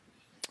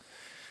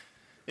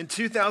In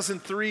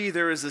 2003,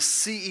 there was a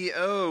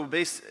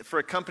CEO for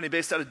a company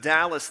based out of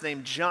Dallas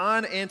named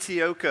John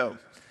Antioco.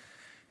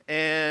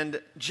 And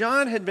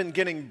John had been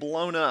getting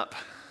blown up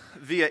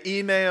via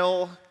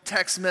email,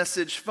 text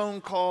message,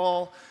 phone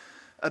call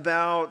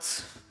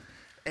about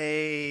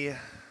this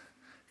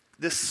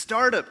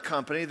startup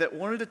company that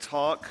wanted to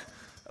talk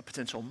a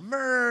potential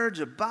merge,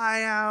 a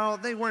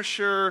buyout. They weren't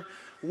sure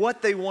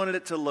what they wanted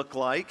it to look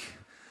like.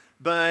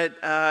 But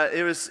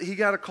he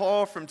got a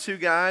call from two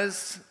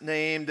guys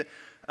named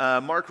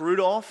Mark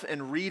Rudolph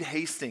and Reed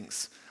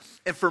Hastings.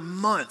 And for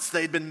months,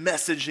 they'd been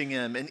messaging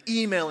him and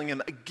emailing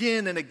him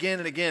again and again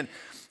and again.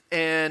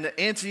 And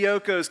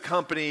Antioco's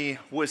company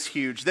was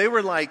huge. They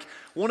were like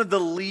one of the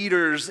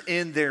leaders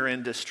in their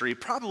industry,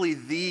 probably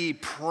the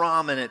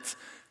prominent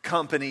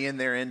company in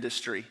their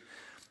industry.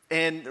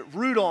 And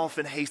Rudolph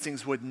and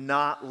Hastings would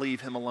not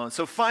leave him alone.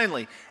 So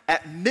finally,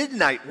 at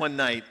midnight one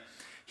night,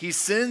 he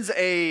sends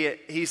a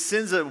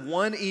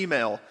one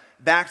email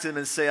back to them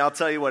and say, I'll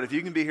tell you what, if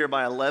you can be here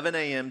by 11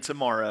 a.m.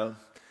 tomorrow,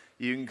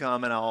 you can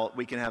come and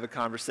we can have a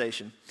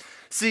conversation.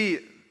 See,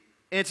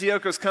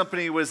 Antioco's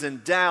company was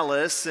in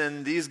Dallas,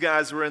 and these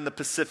guys were in the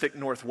Pacific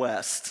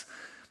Northwest.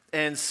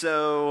 And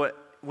so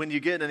when you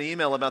get an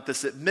email about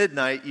this at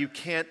midnight, you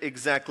can't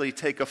exactly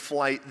take a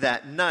flight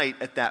that night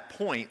at that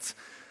point.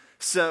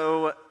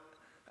 So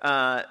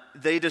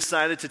they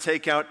decided to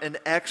take out an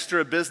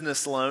extra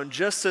business loan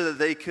just so that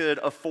they could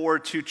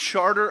afford to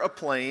charter a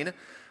plane.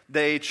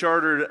 They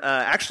chartered,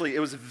 it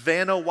was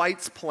Vanna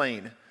White's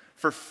plane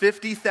for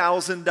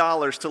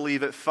 $50,000 to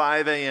leave at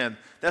 5 a.m.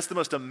 That's the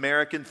most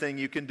American thing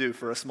you can do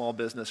for a small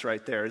business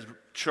right there, is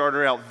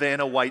charter out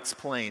Vanna White's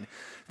plane.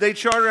 They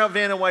charter out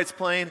Vanna White's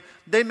plane.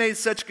 They made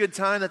such good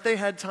time that they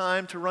had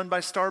time to run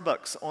by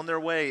Starbucks on their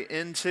way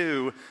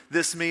into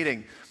this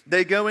meeting.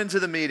 They go into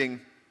the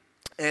meeting,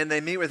 and they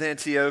meet with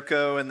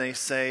Antioco, and they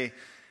say,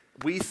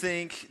 we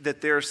think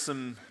that there's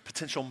some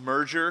potential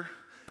merger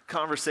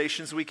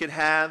conversations we could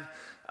have.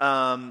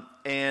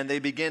 And they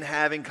begin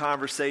having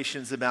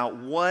conversations about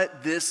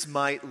what this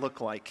might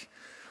look like.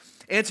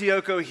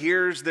 Antioco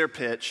hears their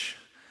pitch,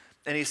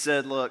 and he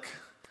said, look,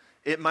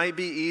 it might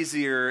be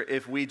easier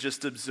if we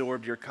just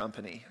absorbed your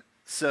company.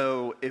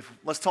 So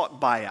let's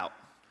talk buyout.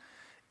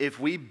 If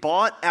we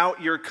bought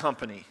out your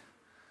company,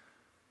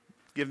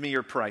 give me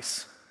your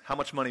price. How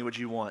much money would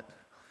you want?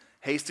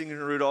 Hastings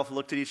and Rudolph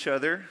looked at each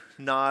other,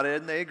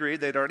 nodded, and they agreed.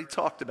 They'd already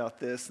talked about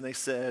this, and they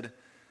said,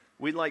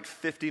 we'd like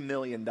 $50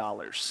 million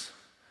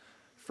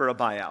for a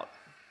buyout.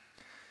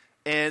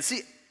 And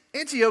see,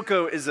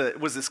 Antioco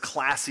was this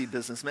classy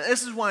businessman.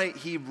 This is why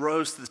he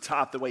rose to the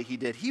top the way he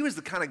did. He was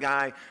the kind of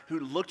guy who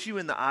looked you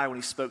in the eye when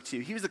he spoke to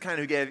you. He was the kind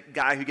of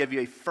guy who gave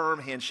you a firm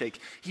handshake.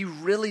 He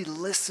really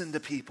listened to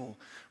people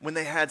when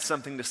they had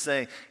something to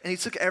say. And he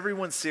took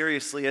everyone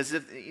seriously, as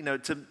if,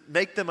 to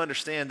make them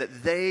understand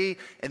that they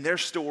and their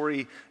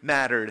story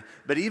mattered.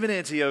 But even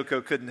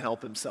Antioco couldn't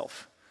help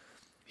himself.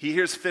 He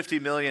hears 50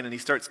 million and he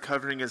starts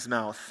covering his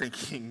mouth,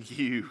 thinking,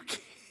 you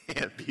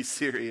can't be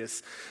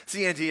serious.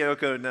 See,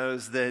 Antioco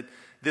knows that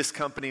this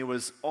company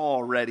was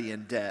already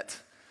in debt.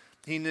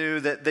 He knew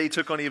that they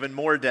took on even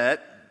more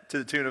debt to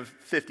the tune of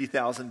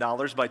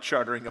 $50,000 by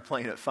chartering a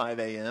plane at 5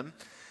 a.m.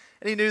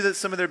 And he knew that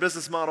some of their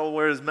business model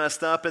was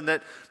messed up and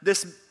that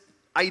this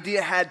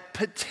idea had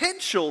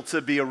potential to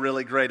be a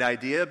really great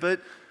idea,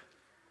 but,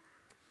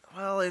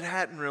 well, it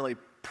hadn't really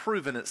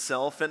proven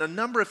itself, and a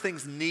number of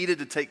things needed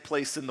to take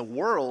place in the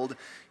world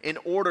in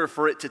order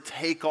for it to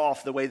take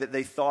off the way that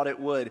they thought it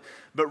would.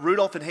 But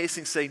Rudolph and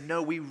Hastings say,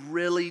 no, we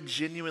really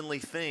genuinely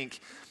think,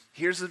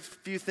 here's a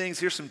few things,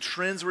 here's some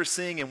trends we're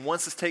seeing, and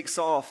once this takes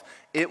off,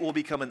 it will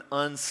become an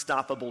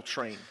unstoppable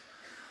train.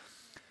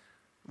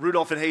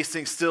 Rudolph and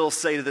Hastings still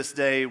say to this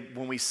day,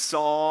 when we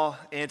saw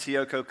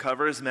Antioco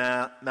cover his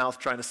mouth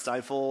trying to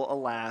stifle a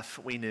laugh,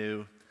 we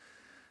knew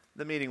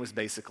the meeting was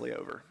basically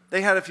over.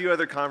 They had a few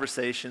other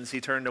conversations.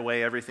 He turned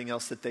away everything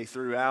else that they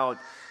threw out.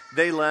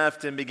 They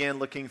left and began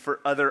looking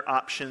for other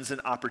options and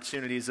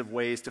opportunities of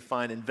ways to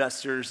find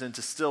investors and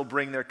to still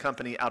bring their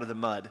company out of the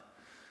mud.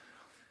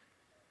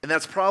 And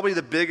that's probably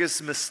the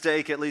biggest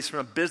mistake, at least from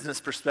a business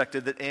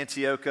perspective, that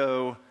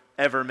Antioco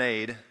ever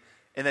made,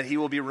 and that he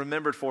will be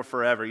remembered for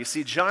forever. You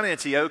see, John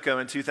Antioco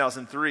in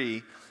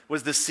 2003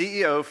 was the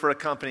CEO for a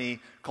company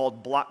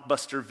called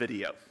Blockbuster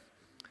Video.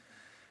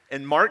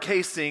 And Mark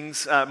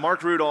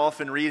Rudolph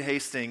and Reed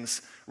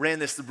Hastings ran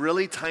this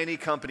really tiny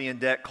company in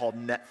debt called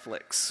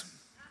Netflix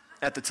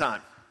at the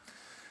time.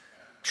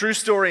 True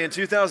story, in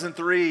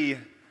 2003,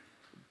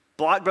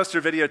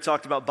 Blockbuster Video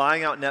talked about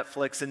buying out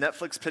Netflix, and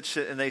Netflix pitched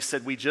it, and they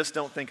said, we just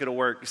don't think it'll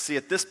work. You see,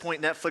 at this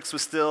point, Netflix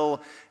was still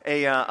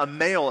a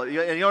mail.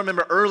 And you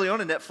remember early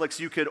on in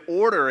Netflix, you could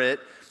order it,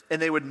 and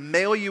they would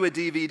mail you a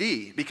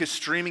DVD because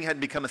streaming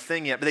hadn't become a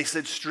thing yet. But they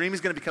said, streaming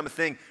is going to become a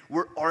thing.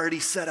 We're already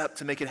set up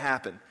to make it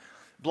happen.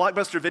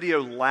 Blockbuster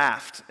Video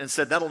laughed and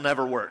said, that'll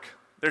never work.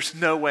 There's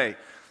no way.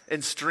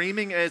 And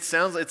streaming, it's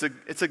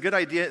a good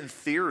idea in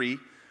theory,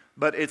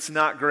 but it's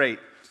not great.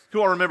 Who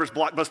all remembers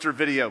Blockbuster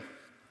Video?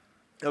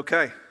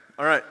 Okay,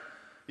 all right.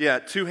 Yeah,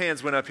 2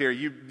 hands went up here.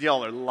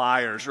 Y'all are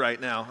liars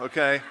right now,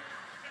 okay?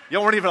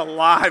 Y'all weren't even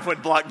alive when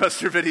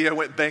Blockbuster Video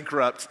went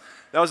bankrupt.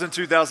 That was in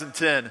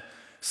 2010.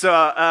 So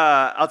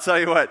I'll tell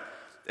you what,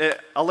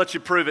 I'll let you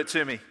prove it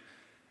to me.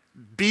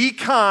 Be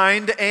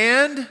kind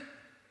and...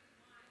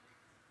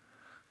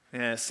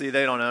 Yeah, see,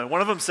 they don't know.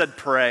 One of them said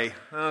pray.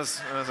 That was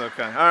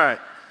okay. All right.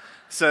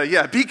 So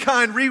yeah, be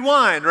kind,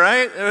 rewind,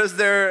 right? It was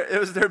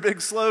their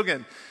big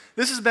slogan.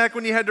 This is back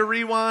when you had to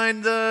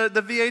rewind the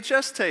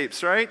VHS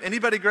tapes, right?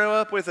 Anybody grow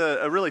up with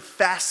a really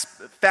fast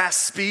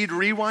speed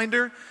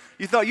rewinder?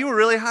 You thought you were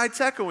really high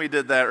tech when we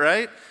did that,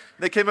 right?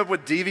 They came up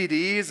with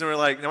DVDs and we're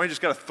like, no, we just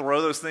got to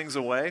throw those things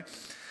away.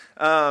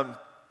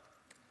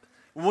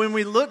 When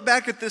we look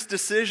back at this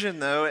decision,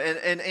 though,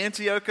 and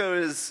Antiocho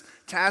is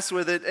tasked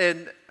with it,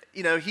 and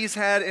he's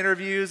had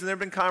interviews and there have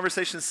been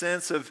conversations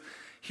since of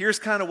here's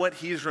kind of what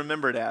he's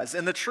remembered as.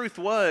 And the truth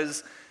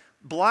was,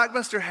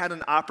 Blockbuster had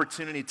an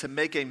opportunity to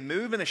make a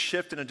move and a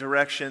shift in a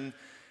direction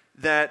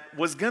that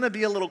was going to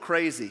be a little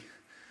crazy.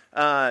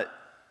 Antiocho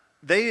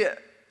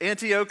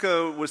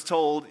was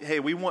told, hey,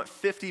 we want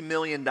 $50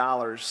 million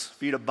for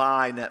you to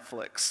buy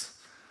Netflix.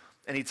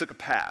 And he took a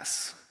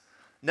pass.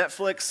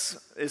 Netflix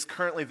is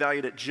currently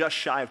valued at just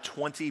shy of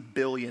 $20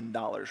 billion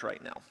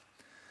right now.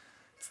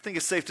 I think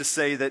it's safe to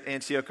say that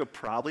Antiocho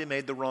probably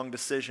made the wrong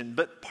decision.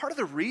 But part of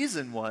the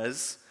reason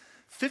was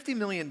 $50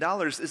 million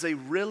is a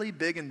really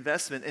big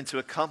investment into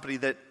a company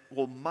that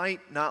might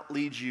not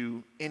lead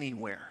you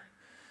anywhere.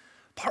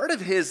 Part of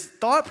his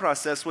thought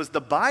process was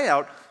the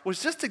buyout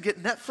was just to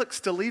get Netflix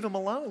to leave him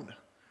alone.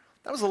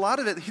 That was a lot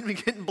of it. He'd been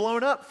getting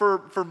blown up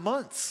for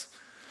months.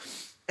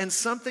 And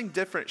something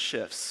different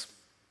shifts.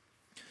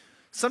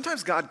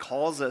 Sometimes God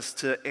calls us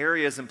to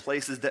areas and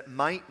places that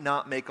might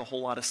not make a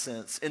whole lot of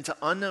sense, into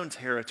unknown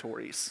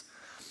territories.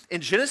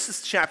 In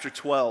Genesis chapter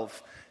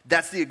 12,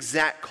 that's the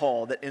exact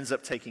call that ends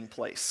up taking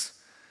place.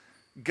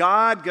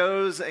 God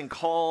goes and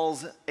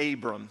calls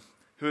Abram,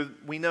 who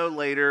we know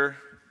later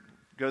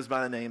goes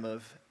by the name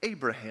of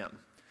Abraham.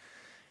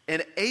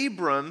 And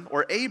Abram,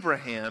 or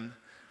Abraham,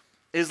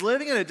 is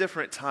living in a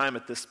different time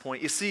at this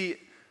point. You see,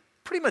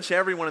 pretty much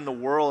everyone in the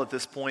world at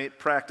this point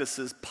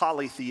practices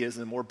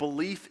polytheism, or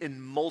belief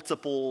in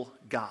multiple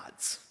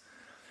gods.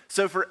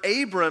 So for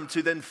Abram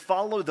to then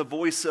follow the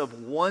voice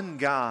of one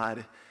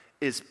God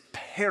is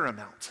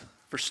paramount,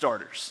 for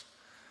starters.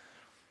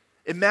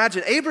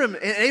 Imagine,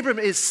 Abram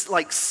is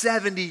like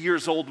 70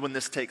 years old when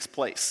this takes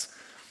place.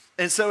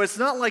 And so it's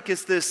not like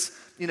it's this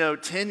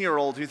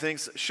 10-year-old who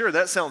thinks, sure,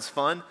 that sounds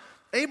fun.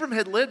 Abram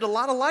had lived a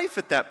lot of life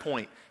at that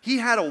point. He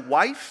had a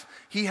wife,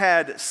 he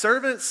had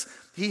servants,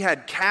 he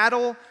had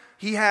cattle,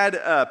 he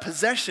had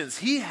possessions,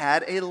 he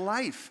had a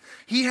life.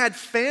 He had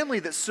family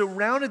that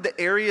surrounded the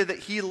area that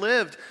he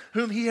lived,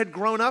 whom he had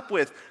grown up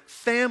with.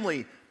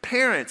 Family,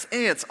 parents,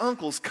 aunts,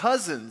 uncles,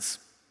 cousins.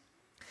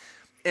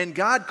 And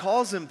God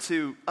calls him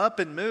to up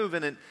and move,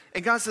 and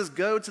God says,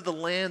 go to the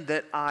land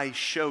that I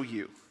show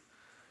you.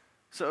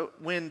 So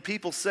when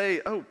people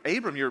say, oh,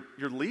 Abram, you're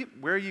leaving,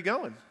 where are you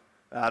going?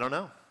 I don't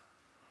know.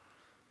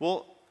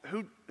 Well,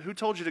 who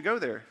told you to go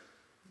there?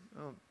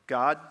 Oh,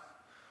 God.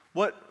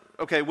 What?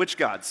 Okay, which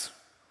gods?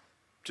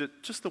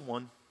 Just the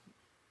one.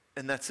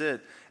 And that's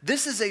it.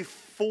 This is a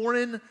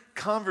foreign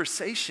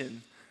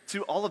conversation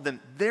to all of them.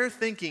 They're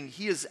thinking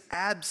he is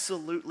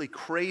absolutely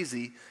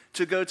crazy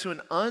to go to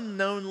an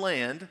unknown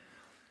land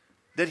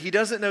that he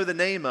doesn't know the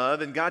name of,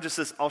 and God just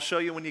says, I'll show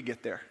you when you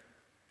get there.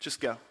 Just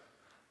go.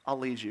 I'll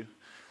lead you.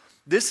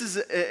 This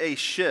is a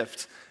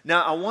shift.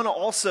 Now, I want to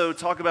also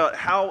talk about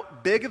how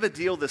big of a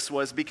deal this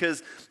was,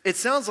 because it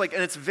sounds like,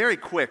 and it's very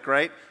quick,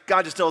 right?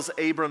 God just tells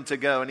Abram to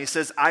go, and he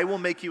says, I will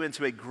make you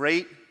into a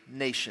great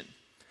nation.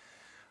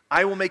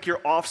 I will make your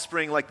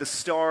offspring like the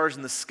stars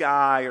in the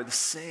sky or the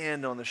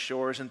sand on the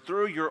shores, and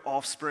through your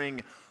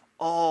offspring,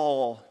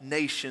 all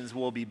nations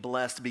will be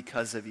blessed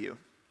because of you.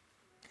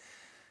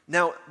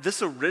 Now,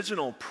 this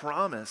original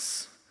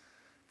promise,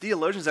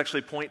 theologians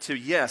actually point to,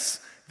 yes,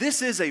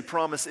 this is a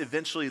promise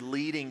eventually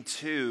leading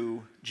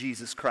to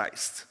Jesus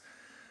Christ.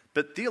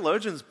 But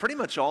theologians pretty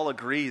much all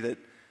agree that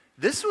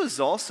this was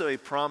also a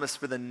promise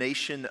for the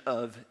nation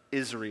of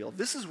Israel.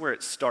 This is where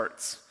it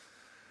starts.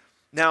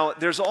 Now,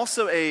 there's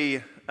also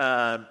a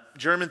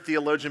German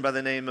theologian by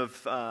the name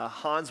of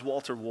Hans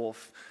Walter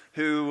Wolff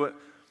who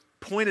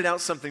pointed out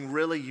something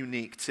really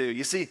unique too.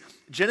 You see,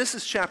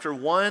 Genesis chapter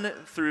 1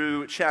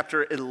 through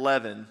chapter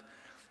 11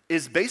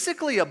 is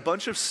basically a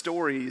bunch of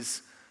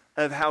stories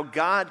of how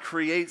God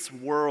creates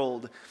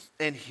world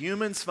and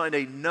humans find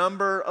a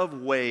number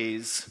of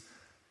ways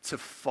to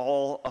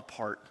fall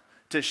apart,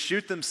 to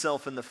shoot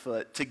themselves in the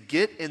foot, to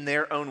get in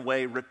their own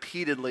way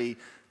repeatedly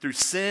through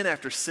sin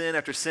after sin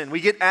after sin. We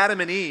get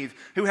Adam and Eve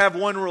who have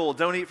one rule: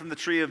 don't eat from the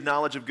tree of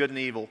knowledge of good and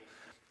evil,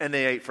 and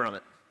they ate from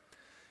it.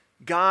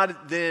 God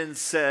then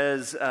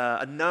says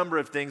a number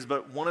of things,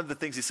 but one of the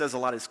things he says a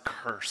lot is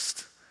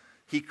cursed.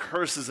 He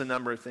curses a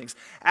number of things.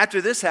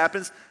 After this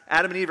happens,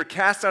 Adam and Eve are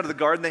cast out of the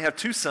garden. They have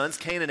two sons,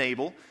 Cain and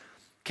Abel.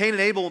 Cain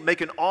and Abel make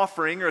an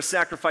offering or a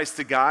sacrifice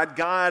to God.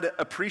 God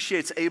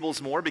appreciates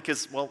Abel's more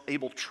because, well,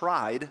 Abel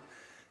tried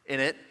in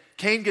it.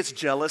 Cain gets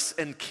jealous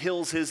and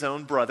kills his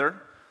own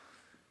brother.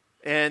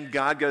 And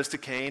God goes to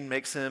Cain,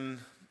 makes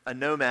him a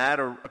nomad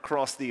or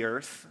across the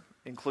earth,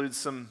 includes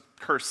some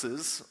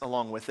curses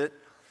along with it.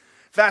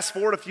 Fast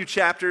forward a few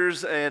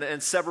chapters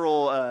and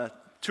several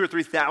 2,000 or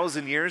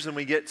 3,000 years, and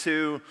we get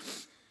to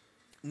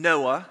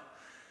Noah,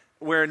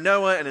 where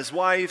Noah and his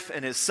wife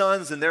and his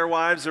sons and their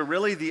wives are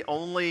really the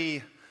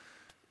only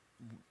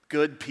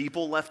good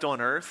people left on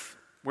earth,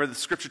 where the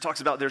scripture talks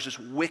about there's just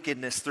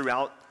wickedness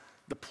throughout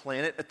the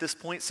planet at this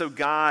point. So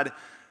God,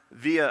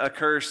 via a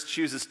curse,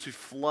 chooses to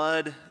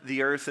flood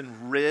the earth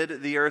and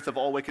rid the earth of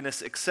all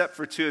wickedness except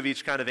for 2 of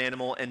each kind of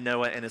animal and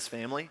Noah and his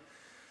family.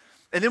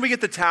 And then we get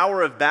the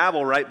Tower of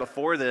Babel right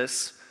before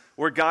this,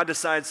 where God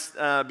decides,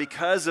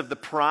 because of the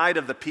pride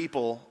of the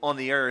people on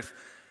the earth,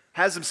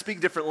 has them speak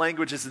different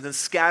languages and then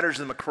scatters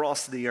them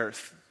across the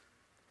earth.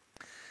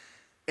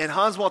 And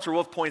Hans Walter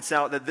Wolff points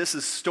out that this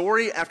is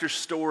story after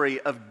story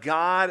of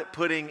God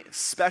putting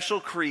special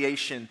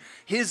creation,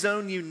 his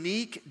own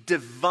unique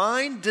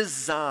divine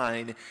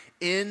design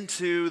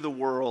into the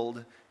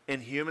world,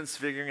 and humans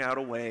figuring out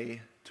a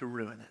way to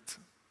ruin it.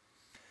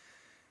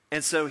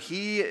 And so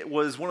he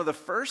was one of the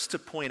first to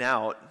point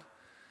out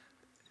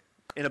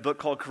in a book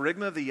called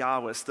Kerygma of the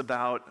Yahwist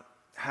about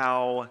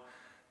how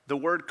the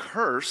word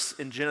curse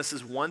in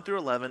Genesis 1 through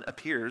 11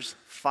 appears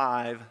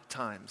 5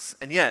 times.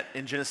 And yet,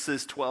 in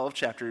Genesis 12,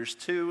 chapters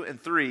 2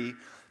 and 3,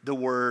 the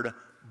word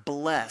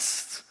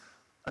blessed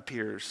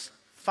appears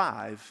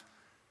 5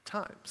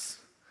 times.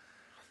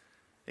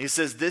 He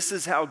says this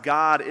is how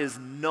God is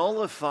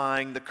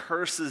nullifying the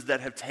curses that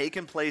have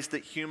taken place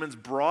that humans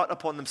brought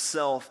upon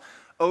themselves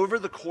over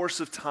the course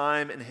of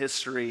time and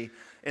history.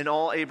 And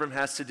all Abram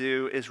has to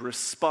do is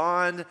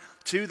respond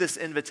to this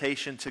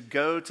invitation to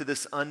go to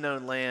this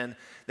unknown land,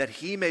 that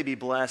he may be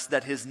blessed,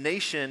 that his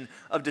nation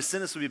of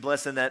descendants would be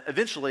blessed, and that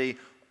eventually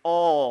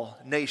all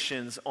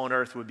nations on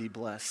earth would be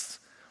blessed.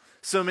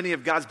 So many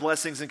of God's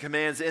blessings and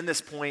commands in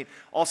this point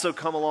also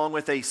come along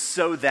with a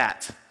so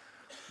that.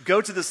 Go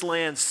to this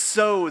land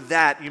so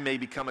that you may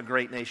become a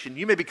great nation.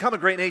 You may become a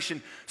great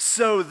nation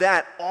so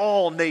that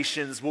all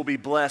nations will be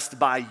blessed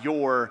by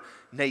your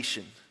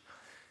nation.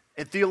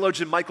 And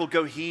theologian Michael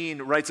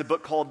Goheen writes a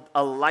book called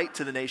A Light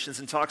to the Nations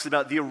and talks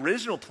about the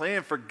original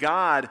plan for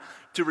God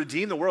to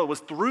redeem the world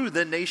was through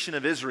the nation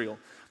of Israel.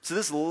 So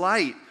this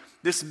light,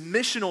 this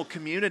missional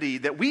community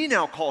that we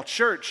now call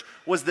church,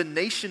 was the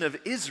nation of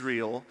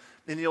Israel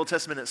in the Old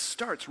Testament. It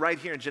starts right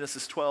here in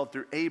Genesis 12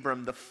 through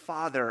Abram, the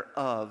father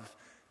of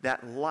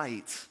that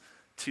light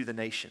to the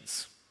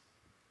nations.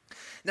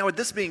 Now, with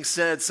this being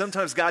said,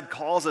 sometimes God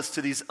calls us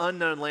to these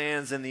unknown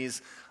lands and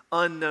these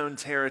unknown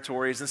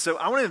territories. And so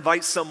I want to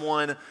invite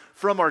someone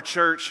from our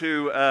church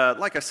who,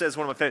 like I said, is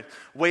one of my favorites.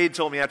 Wade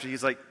told me after,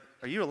 he's like,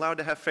 are you allowed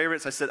to have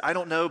favorites? I said, I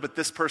don't know, but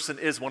this person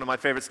is one of my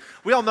favorites.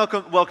 We all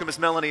welcome Miss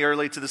Melanie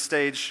Early to the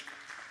stage.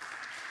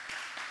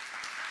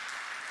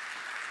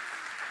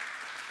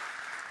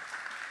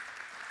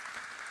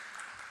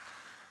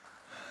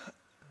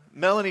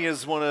 Melanie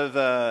is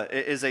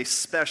is a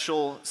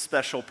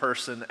special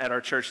person at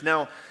our church.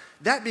 Now,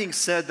 that being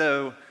said,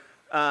 though,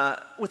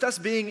 with us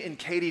being in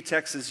Katy,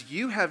 Texas,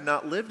 you have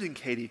not lived in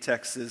Katy,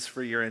 Texas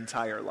for your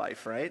entire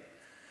life, right?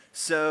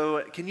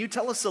 So can you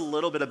tell us a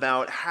little bit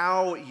about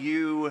how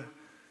you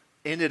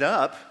ended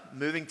up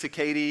moving to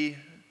Katy,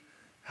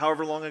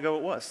 however long ago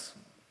it was?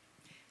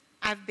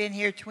 I've been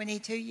here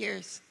 22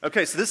 years.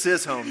 Okay, so this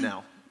is home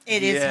now.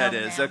 It is home now.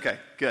 Yeah, it is. Okay,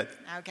 good.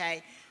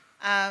 Okay.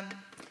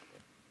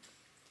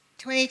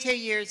 22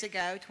 years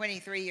ago,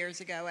 23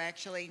 years ago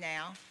actually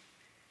now,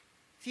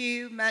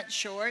 few months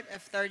short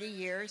of 30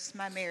 years,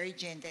 my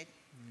marriage ended.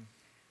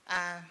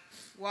 I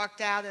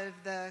walked out of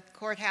the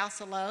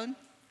courthouse alone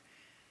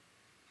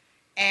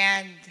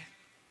and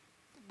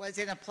was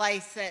in a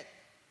place that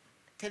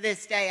to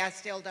this day I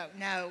still don't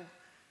know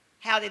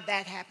how did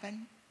that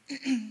happen.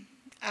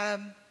 A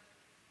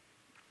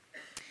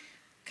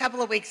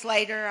couple of weeks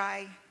later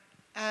I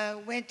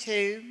went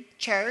to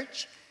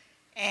church,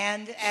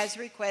 and as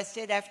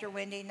requested after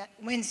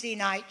Wednesday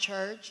night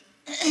church,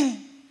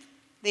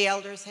 the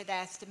elders had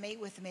asked to meet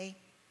with me,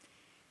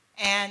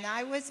 and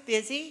I was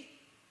busy.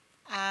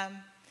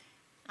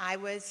 I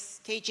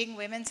was teaching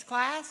women's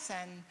class,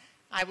 and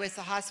I was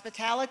the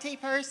hospitality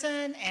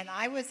person, and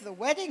I was the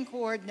wedding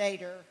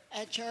coordinator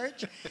at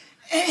church.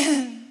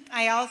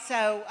 I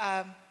also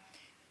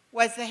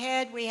was the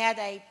head. We had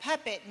a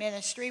puppet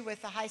ministry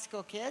with the high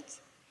school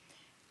kids,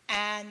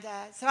 and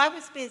so I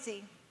was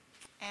busy,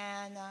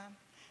 and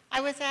I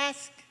was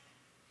asked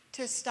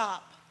to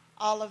stop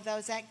all of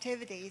those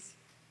activities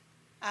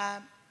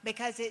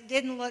because it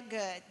didn't look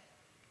good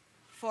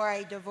for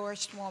a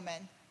divorced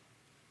woman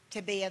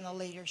to be in a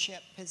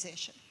leadership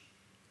position.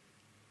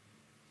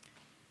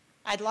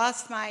 I'd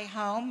lost my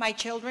home. My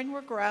children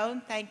were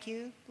grown. Thank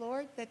you,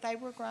 Lord, that they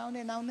were grown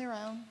and on their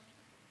own.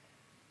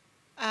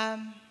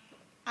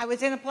 I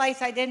was in a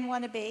place I didn't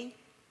want to be.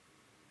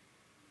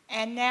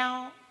 And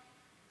now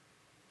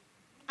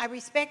I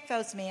respect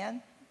those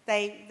men.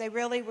 They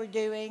really were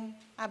doing,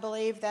 I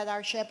believe, that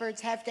our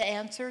shepherds have to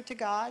answer to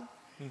God.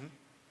 Mm-hmm.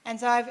 And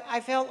so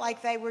I felt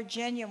like they were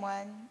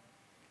genuine,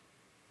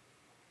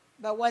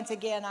 but once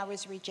again, I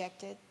was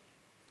rejected.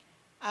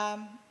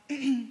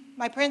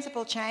 My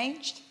principal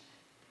changed,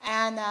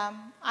 and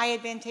I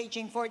had been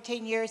teaching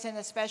 14 years in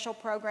a special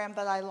program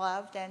that I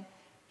loved, and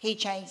he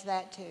changed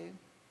that too.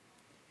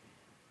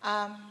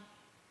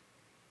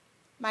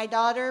 My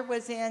daughter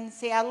was in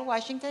Seattle,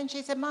 Washington.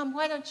 She said, "Mom,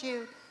 why don't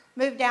you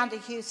move down to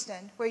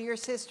Houston, where your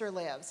sister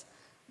lives?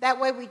 That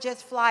way we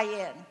just fly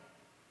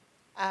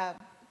in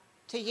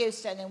to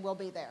Houston, and we'll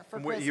be there for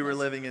Christmas." You were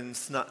living in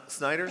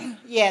Snyder?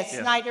 Yes,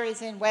 Yeah. Snyder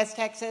is in West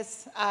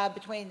Texas,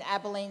 between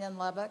Abilene and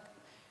Lubbock.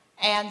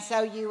 And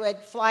so you would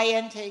fly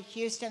into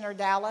Houston or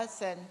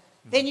Dallas, and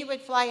then you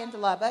would fly into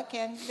Lubbock,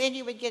 and then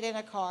you would get in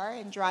a car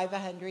and drive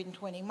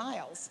 120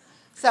 miles.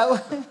 So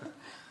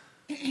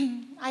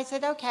I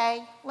said,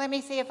 okay, let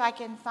me see if I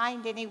can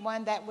find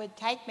anyone that would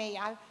take me.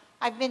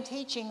 I've been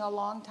teaching a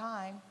long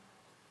time,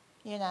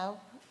 you know,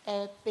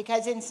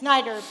 because in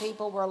Snyder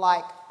people were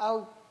like,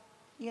 oh,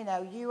 you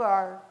know,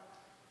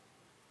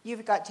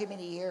 you've got too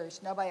many years.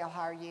 Nobody will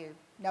hire you.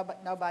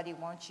 Nobody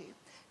wants you.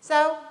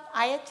 So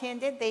I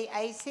attended the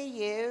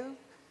ACU,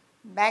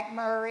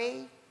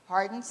 McMurray,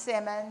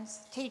 Hardin-Simmons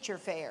Teacher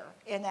Fair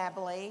in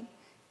Abilene.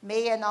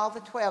 Me and all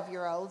the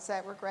 12-year-olds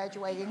that were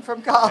graduating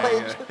from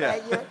college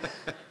that year.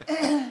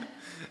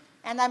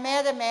 And I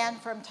met a man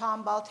from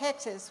Tomball,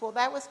 Texas. Well,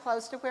 that was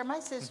close to where my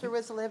sister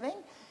was living.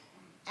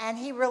 And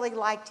he really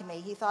liked me.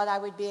 He thought I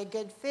would be a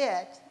good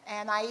fit.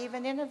 And I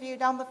even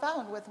interviewed on the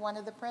phone with one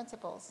of the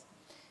principals.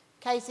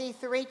 Casey,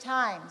 3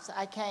 times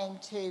I came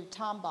to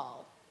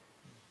Tomball.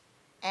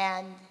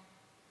 And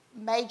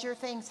major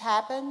things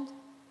happened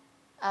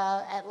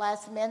at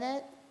last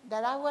minute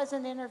that I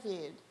wasn't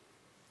interviewed.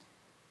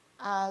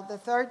 The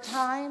 3rd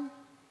time,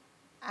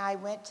 I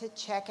went to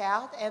check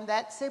out, and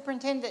that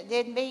superintendent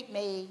did meet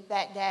me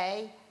that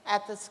day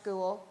at the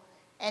school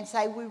and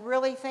say, we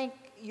really think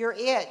you're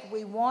it.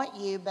 We want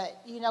you, but,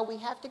 you know, we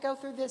have to go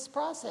through this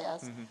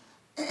process.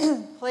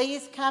 Mm-hmm.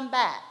 Please come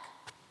back.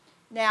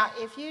 Now,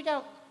 if you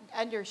don't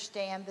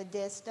understand the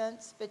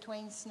distance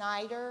between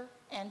Snyder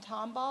and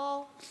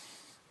Tomball,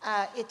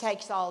 it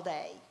takes all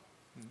day.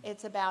 Mm-hmm.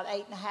 It's about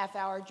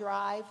 8.5-hour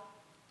drive.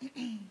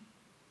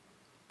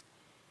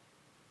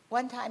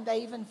 One time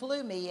they even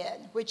flew me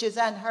in, which is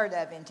unheard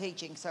of in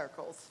teaching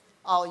circles,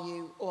 all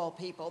you oil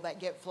people that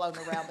get flown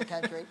around the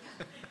country.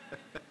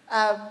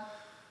 The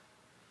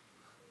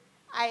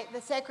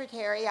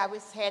secretary, I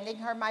was handing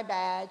her my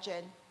badge,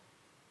 and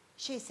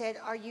she said,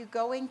 "Are you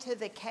going to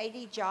the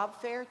Katy Job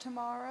Fair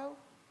tomorrow?"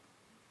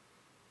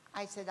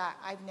 I said,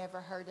 I've never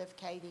heard of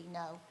Katy,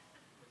 no.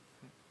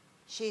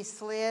 She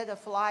slid a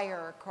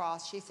flyer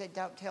across. She said,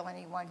 "Don't tell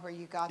anyone where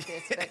you got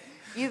this, but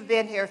you've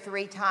been here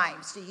 3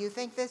 times. Do you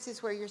think this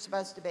is where you're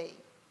supposed to be?"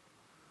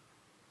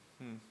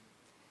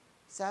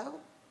 So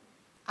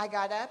I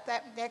got up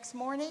that next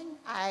morning.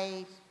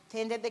 I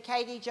attended the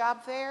Katy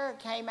Job Fair,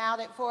 came out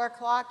at 4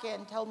 o'clock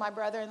and told my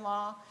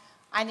brother-in-law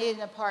I need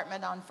an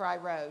apartment on Fry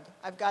Road.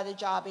 I've got a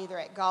job either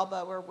at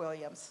Galbo or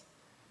Williams.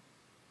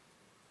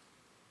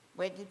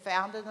 Went and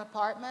found an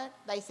apartment.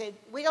 They said,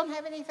 "We don't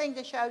have anything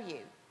to show you."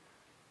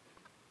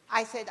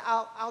 I said,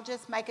 I'll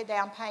just make a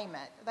down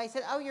payment. They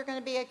said, "Oh, you're going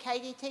to be a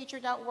Katy teacher?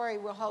 Don't worry,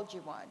 we'll hold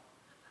you one."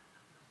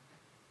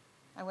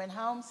 I went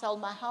home, sold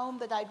my home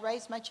that I'd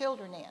raised my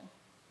children in.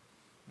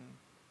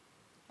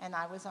 And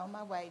I was on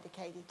my way to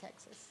Katy,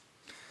 Texas.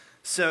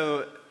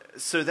 So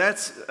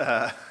that's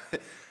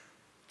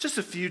just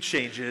a few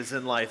changes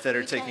in life that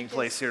are taking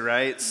place here,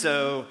 right?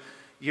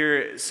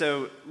 Mm-hmm.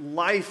 So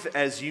life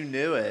as you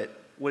knew it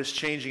was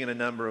changing in a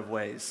number of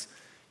ways.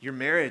 Your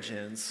marriage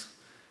ends.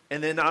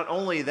 And then not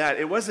only that,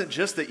 it wasn't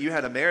just that you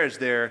had a marriage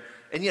there,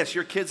 and yes,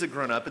 your kids had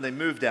grown up and they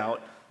moved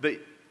out, but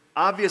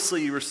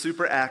obviously you were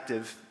super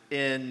active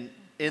in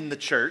the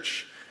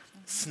church.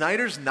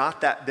 Snyder's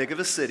not that big of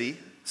a city,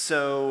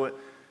 so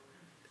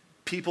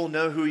people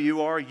know who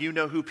you are, you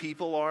know who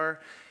people are,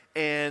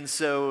 and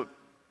so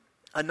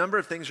a number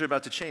of things are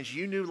about to change.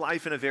 You knew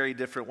life in a very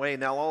different way.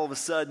 Now all of a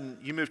sudden,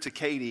 you moved to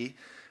Katy,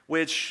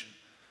 which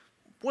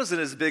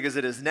wasn't as big as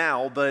it is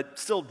now, but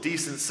still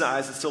decent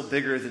size and still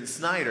bigger than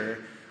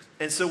Snyder.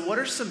 And so what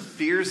are some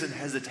fears and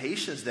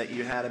hesitations that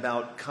you had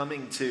about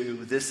coming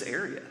to this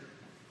area?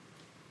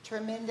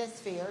 Tremendous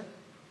fear.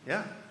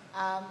 Yeah.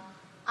 I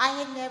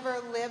had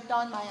never lived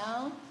on my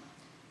own.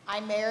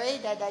 I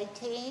married at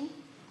 18.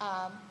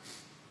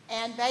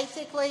 And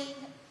basically,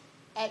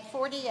 at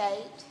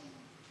 48,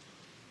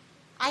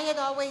 I had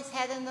always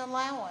had an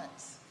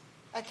allowance,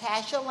 a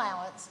cash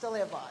allowance to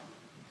live on.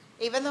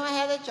 Even though I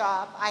had a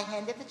job, I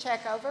handed the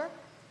check over,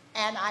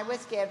 and I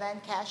was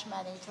given cash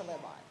money to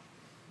live on.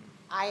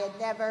 I had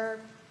never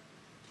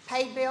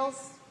paid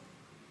bills,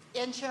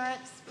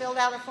 insurance, filled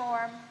out a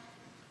form.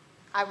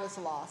 I was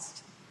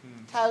lost,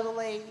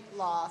 totally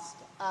lost.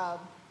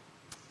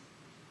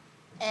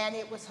 And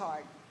it was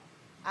hard.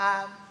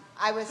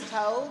 I was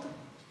told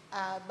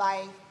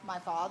by my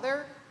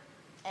father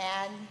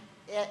and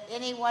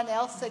anyone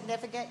else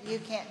significant, "You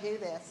can't do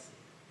this.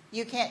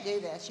 You can't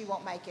do this. You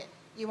won't make it.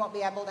 You won't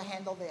be able to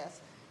handle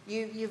this."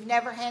 You've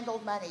never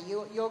handled money.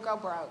 You'll go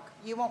broke.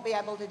 You won't be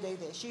able to do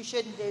this. You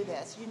shouldn't do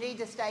this. You need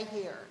to stay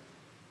here.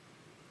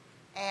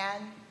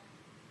 And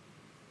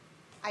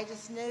I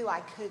just knew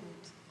I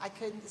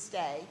couldn't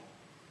stay.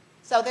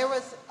 So there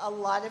was a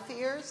lot of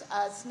fears.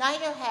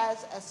 Snyder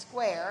has a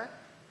square,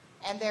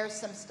 and there's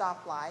some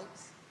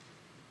stoplights.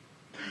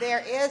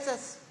 There is a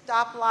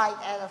stoplight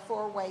at a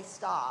four-way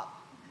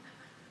stop.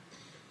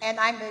 And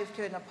I moved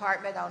to an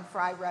apartment on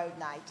Fry Road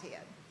in I-10.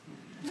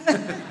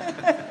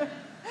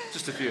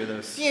 Just a few of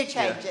those. Few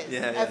changes,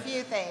 yeah. A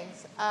few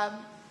things.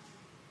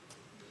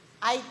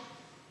 I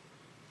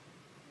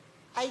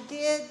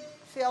did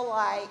feel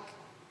like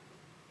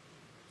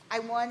I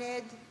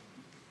wanted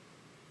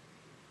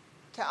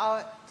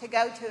to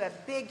go to a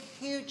big,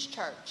 huge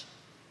church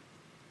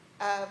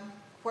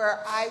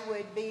where I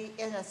would be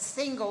in a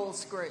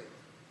singles group.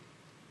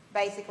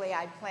 Basically,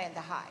 I'd planned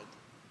to hide.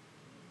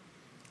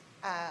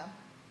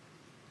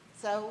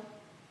 So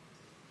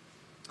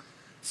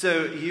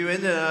you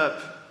ended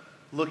up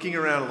looking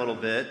around a little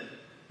bit.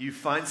 You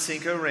find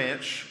Cinco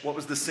Ranch. How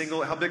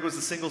big was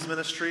the singles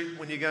ministry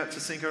when you got to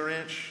Cinco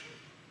Ranch?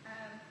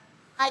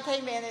 I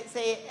came in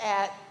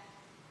at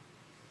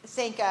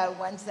Cinco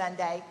one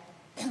Sunday.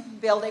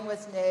 Building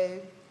was new,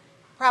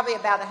 probably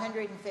about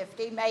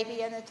 150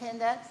 maybe in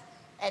attendance,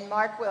 and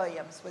Mark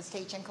Williams was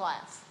teaching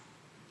class.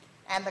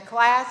 And the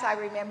class, I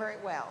remember it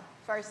well.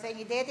 First thing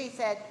he did, he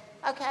said,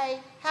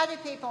 okay, how do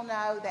people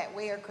know that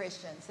we are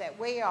Christians, that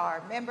we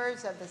are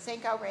members of the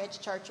Cinco Ranch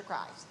Church of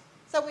Christ?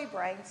 So we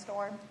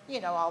brainstormed,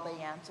 all the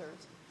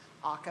answers.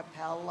 A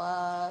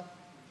cappella,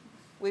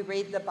 we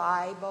read the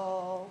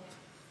Bible.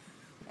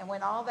 And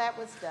when all that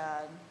was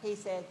done, he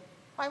said,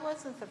 why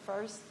wasn't the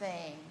first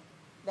thing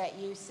that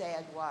you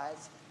said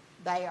was,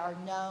 they are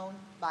known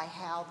by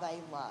how they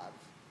love?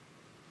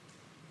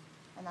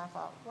 And I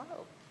thought,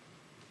 whoa,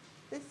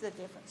 this is a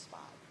different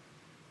spot.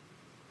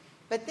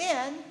 But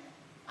then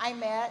I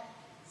met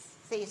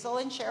Cecil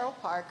and Cheryl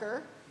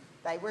Parker.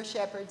 They were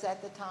shepherds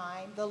at the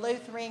time. The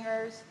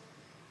Lutheringers,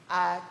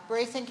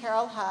 Bruce and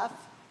Carol Huff.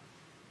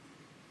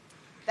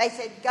 They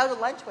said, go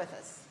to lunch with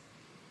us.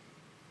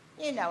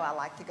 I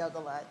like to go to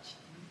lunch.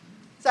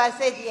 So I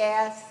said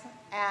yes,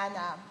 and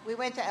we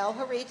went to El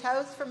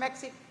Jarritos for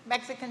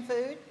Mexican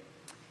food.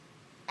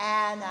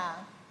 And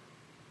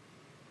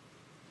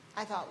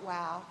I thought,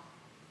 wow,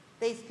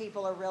 these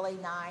people are really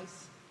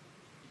nice.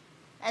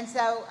 And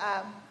so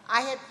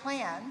I had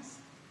plans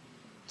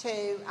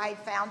I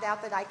found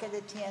out that I could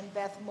attend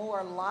Beth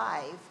Moore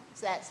live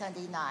that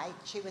Sunday night.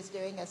 She was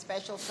doing a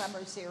special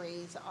summer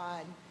series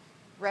on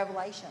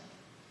Revelation.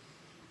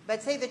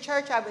 But see, the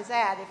church I was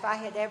at, if I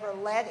had ever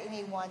let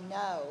anyone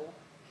know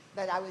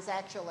that I was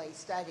actually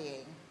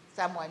studying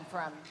someone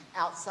from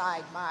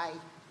outside my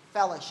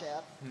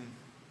fellowship,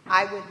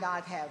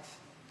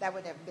 that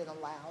would have been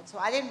allowed. So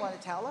I didn't want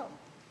to tell them.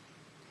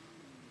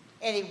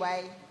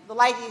 Anyway, the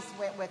ladies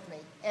went with me,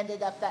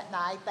 ended up that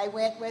night. They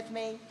went with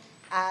me.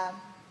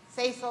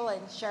 Cecil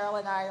and Cheryl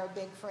and I are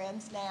big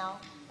friends now.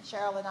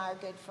 Cheryl and I are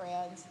good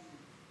friends.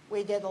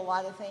 We did a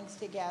lot of things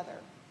together.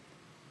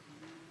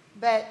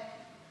 But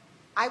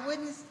I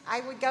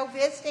would go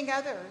visiting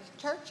other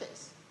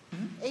churches,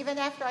 even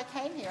after I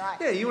came here.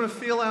 You want to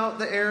feel out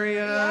the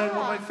area, yeah.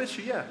 what might fit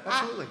you. Yeah,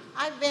 absolutely.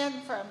 I've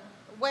been from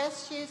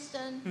West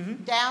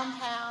Houston,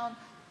 downtown,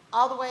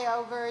 all the way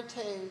over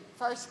to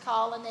First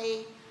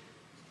Colony.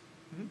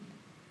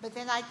 But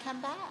then I'd come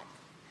back,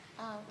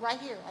 right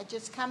here. I'd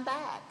just come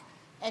back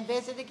and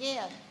visit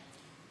again.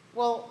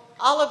 Well,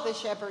 all of the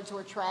shepherds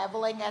were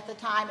traveling at the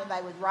time, and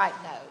they would write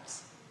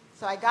notes.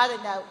 So I got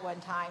a note one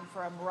time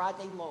from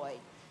Rodney Lloyd,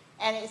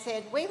 and it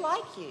said, we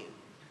like you.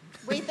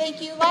 We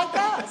think you like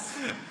us.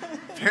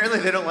 Apparently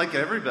they don't like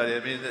everybody. I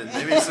mean,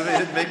 maybe somebody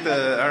didn't make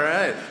all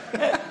right.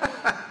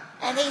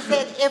 And he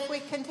said, if we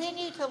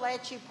continue to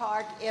let you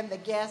park in the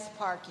guest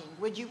parking,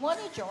 would you want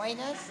to join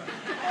us?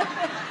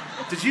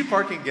 Did you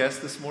park in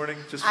guest this morning?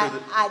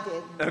 I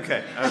did.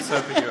 Okay, I was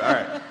hoping you. All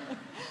right.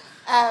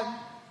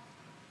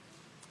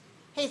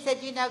 He said,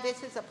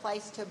 this is a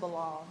place to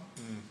belong,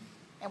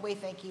 and we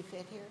think you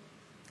fit here.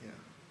 Yeah.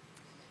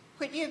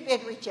 When you've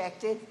been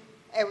rejected,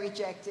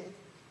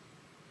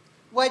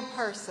 one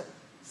person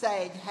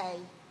saying, hey,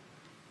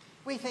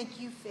 we think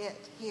you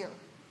fit here.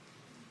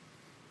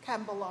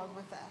 Come belong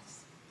with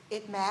us.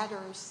 It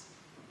matters.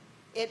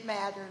 It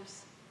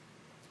matters.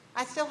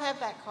 I still have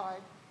that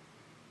card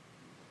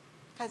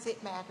because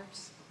it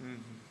matters.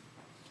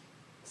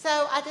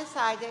 So I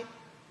decided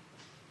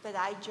that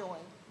I'd join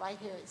right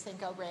here at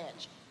Cinco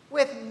Ranch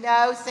with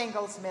no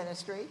singles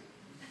ministry,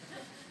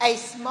 a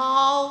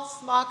small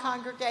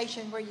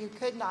congregation where you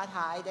could not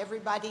hide.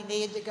 Everybody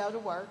needed to go to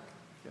work.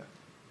 Yeah.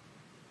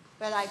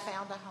 But I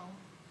found a home.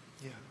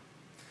 Yeah.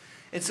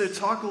 And so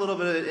talk a little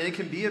bit, and it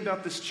can be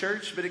about this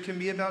church, but it can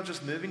be about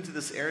just moving to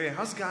this area.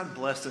 How's God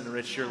blessed and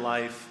enriched your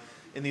life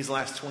in these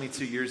last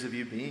 22 years of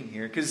you being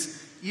here?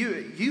 Because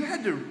you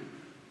had to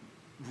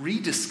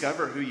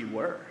rediscover who you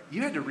were.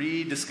 You had to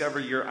rediscover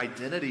your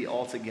identity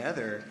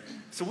altogether.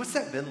 So what's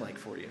that been like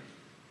for you?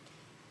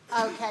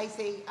 Okay,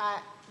 see,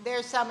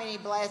 there's so many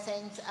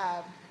blessings.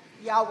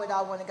 y'all would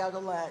all want to go to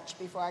lunch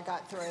before I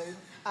got through.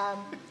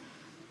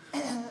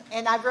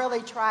 And I've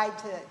really tried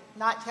to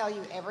not tell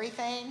you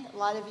everything. A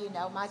lot of you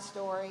know my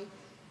story.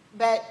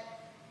 But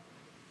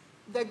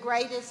the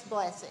greatest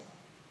blessing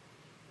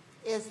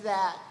is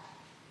that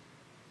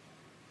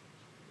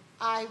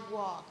I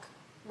walk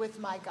with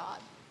my God.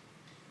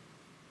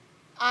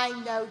 I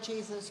know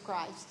Jesus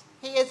Christ.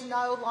 He is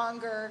no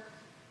longer...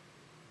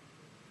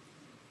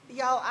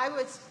 Y'all,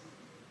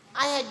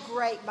 I had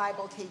great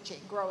Bible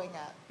teaching growing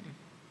up.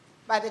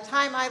 By the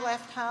time I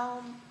left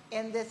home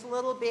in this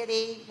little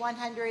bitty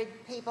 100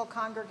 people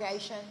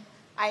congregation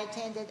I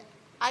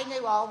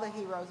knew all the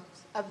heroes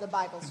of the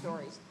Bible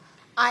stories.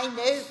 I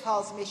knew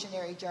Paul's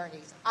missionary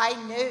journeys. I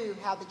knew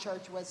how the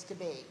church was to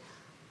be.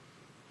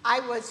 I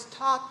was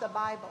taught the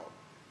Bible.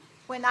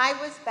 When I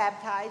was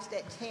baptized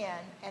at 10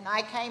 and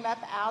I came up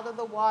out of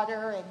the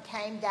water and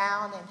came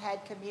down and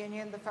had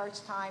communion the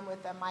first time with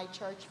my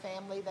church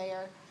family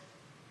there,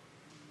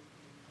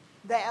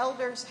 the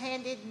elders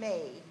handed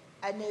me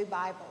a new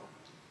Bible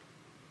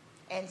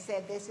and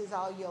said, this is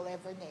all you'll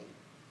ever need.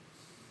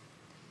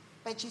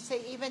 But you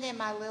see, even in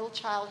my little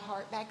child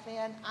heart back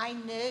then, I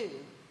knew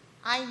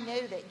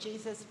that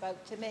Jesus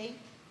spoke to me,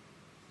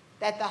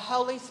 that the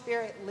Holy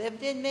Spirit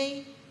lived in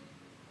me,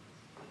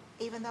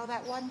 even though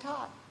that wasn't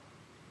taught.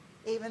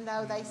 Even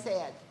though they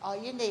said, all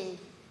you need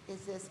is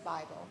this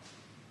Bible.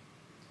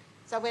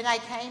 So when I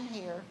came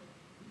here,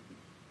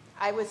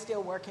 I was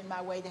still working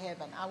my way to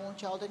heaven. I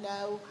want y'all to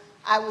know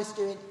I was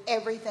doing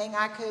everything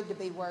I could to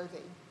be worthy.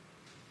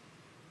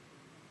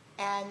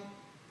 And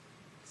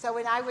so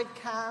when I would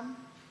come,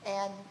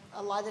 and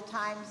a lot of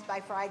times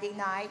by Friday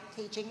night,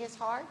 teaching is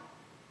hard,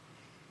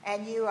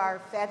 and you are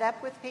fed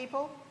up with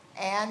people,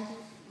 and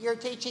you're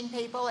teaching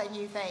people, and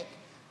you think,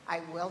 I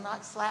will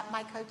not slap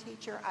my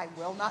co-teacher. I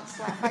will not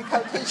slap my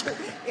co-teacher.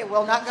 It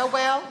will not go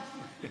well.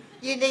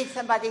 You need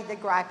somebody to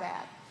gripe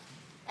at.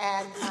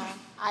 And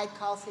I'd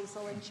call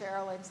Cecil and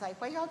Cheryl and say,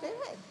 what y'all doing?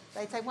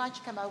 They'd say, why don't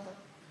you come over?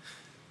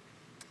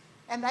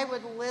 And they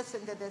would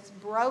listen to this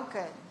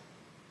broken,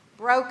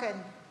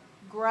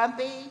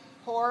 grumpy,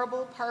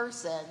 horrible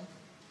person.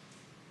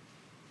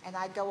 And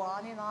I'd go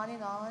on and on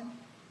and on.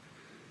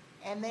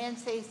 And then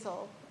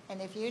Cecil,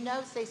 and if you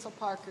know Cecil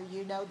Parker,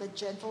 you know the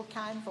gentle,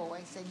 kind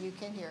voice, and you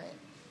can hear it.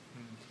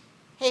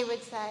 He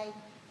would say,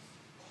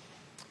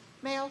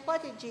 Mel,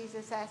 what did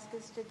Jesus ask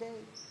us to do?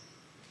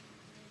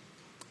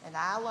 And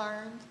I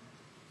learned,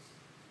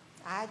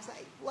 I'd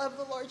say, love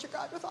the Lord your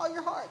God with all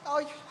your heart, all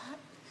your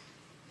mind,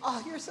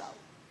 all your soul.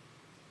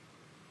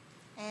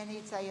 And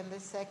he'd say in the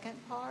second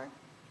part,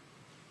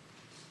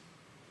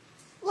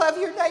 love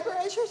your neighbor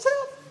as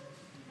yourself.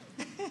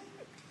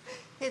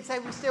 He'd say,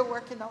 we're still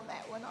working on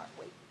that one, aren't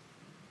we?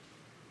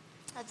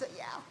 I'd say,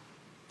 yeah,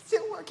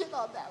 still working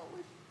on that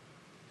one.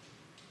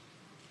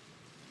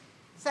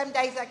 Some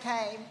days I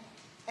came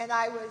and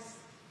I was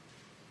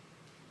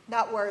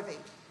not worthy,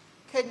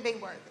 couldn't be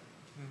worthy.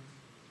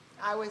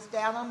 I was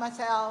down on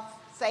myself,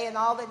 saying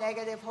all the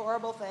negative,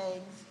 horrible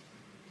things.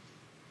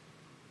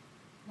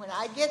 When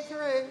I get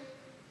through,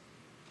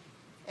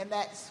 and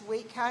that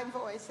sweet, kind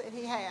voice that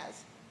he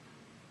has,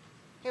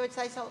 he would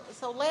say,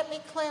 so let me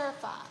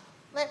clarify.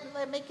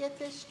 Let me get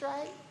this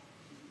straight.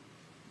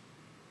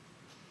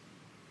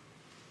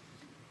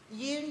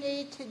 You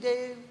need to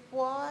do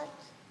what?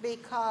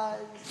 Because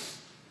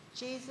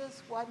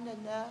Jesus wasn't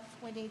enough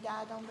when he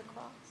died on the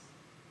cross.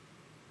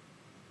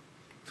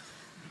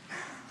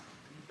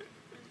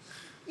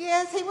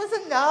 Yes, he was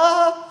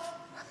enough.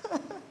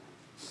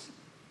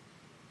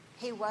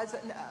 He was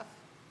enough.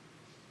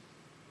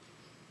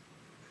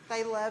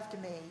 They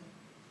loved me.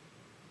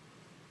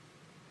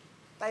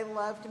 They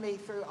loved me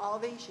through all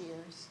these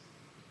years.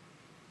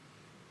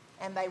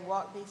 And they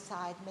walked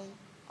beside me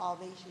all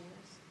these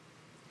years.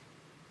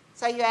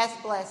 So you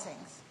ask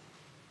blessings.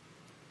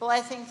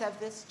 Blessings of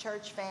this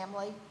church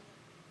family,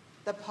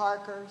 the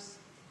Parkers,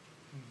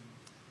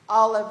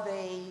 all of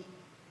the,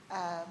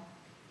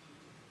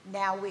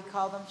 now we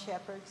call them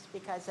shepherds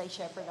because they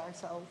shepherd our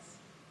souls.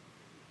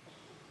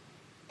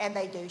 And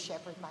they do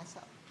shepherd my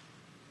soul.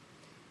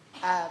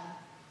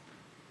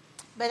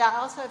 But I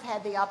also have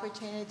had the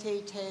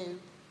opportunity to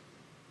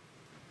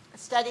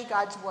study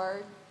God's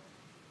Word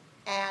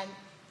and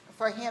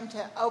for him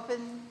to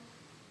open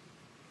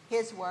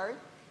his Word.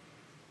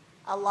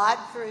 A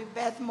lot through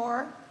Beth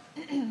Moore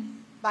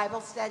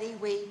Bible study.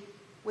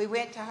 We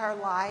went to her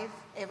live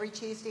every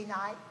Tuesday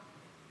night.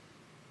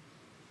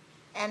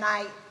 And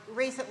I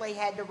recently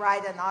had to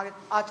write an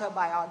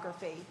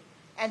autobiography.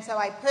 And so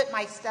I put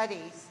my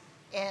studies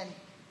in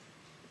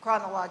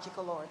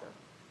chronological order.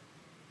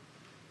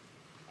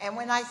 And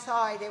when I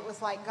saw it, it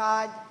was like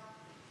God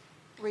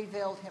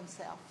revealed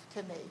himself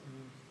to me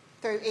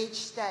through each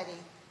study.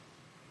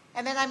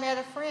 And then I met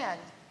a friend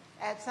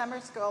at summer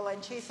school,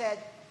 and she said,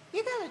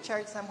 you go to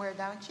church somewhere,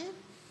 don't you?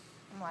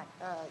 I'm like,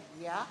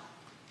 yeah.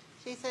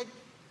 She said,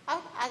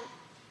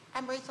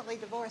 I'm recently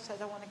divorced, so I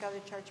don't want to go to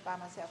church by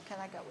myself. Can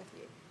I go with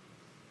you?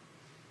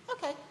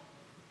 Okay.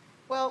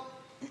 Well,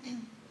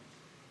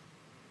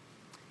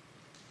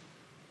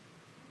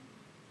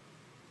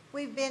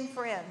 We've been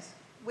friends.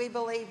 We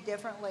believe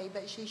differently,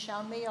 but she's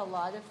shown me a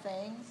lot of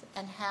things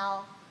and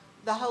how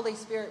the Holy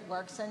Spirit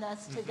works in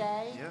us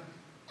today. Yeah.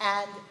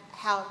 And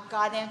how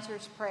God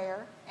answers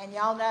prayer. And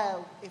y'all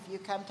know, if you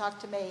come talk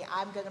to me,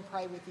 I'm going to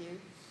pray with you.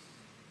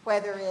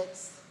 Whether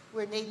it's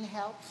we're needing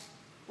help,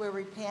 we're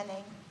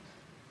repenting,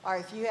 or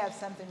if you have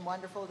something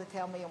wonderful to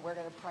tell me and we're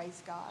going to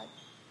praise God.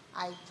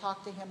 I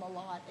talk to him a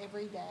lot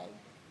every day.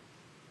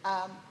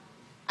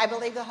 I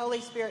believe the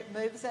Holy Spirit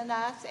moves in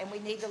us and we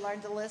need to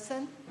learn to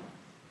listen.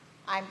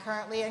 I'm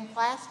currently in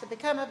class to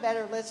become a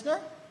better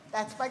listener.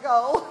 That's my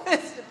goal,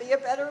 is to be a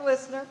better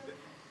listener.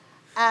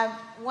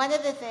 One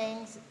of the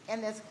things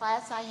in this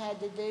class I had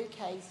to do,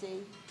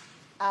 Casey,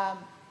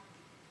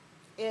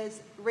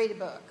 is read a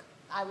book.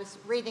 I was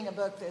reading a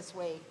book this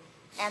week,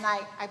 and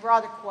I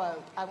brought a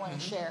quote I want to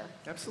share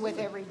with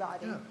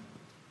everybody.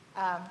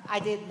 Yeah. I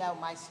didn't know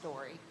my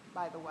story,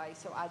 by the way,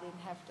 so I didn't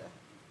have to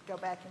go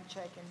back and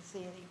check and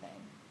see anything.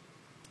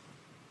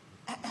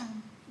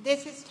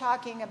 This is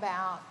talking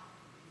about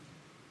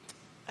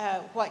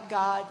what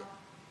God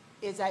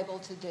is able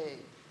to do.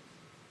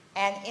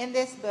 And in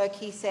this book,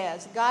 he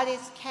says, God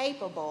is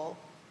capable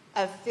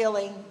of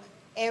filling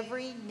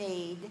every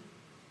need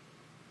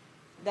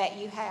that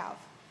you have.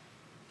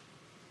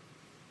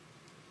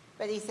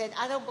 But he said,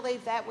 I don't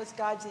believe that was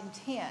God's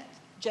intent,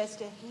 just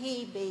to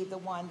he be the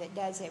one that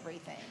does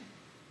everything.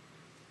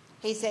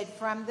 He said,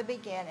 from the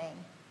beginning,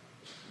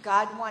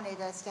 God wanted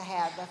us to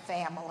have a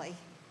family.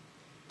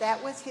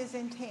 That was his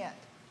intent.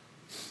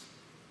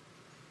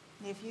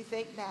 And if you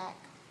think back,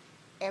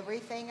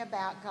 everything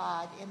about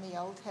God in the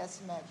Old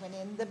Testament, when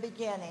in the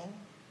beginning,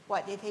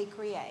 what did he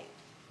create?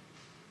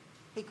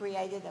 He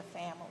created a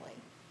family.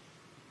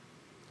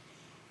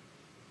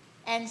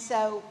 And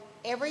so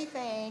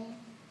everything,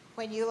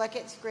 when you look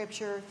at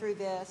Scripture through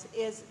this,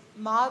 is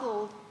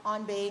modeled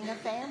on being a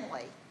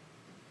family.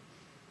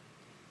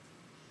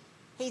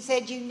 He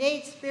said you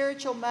need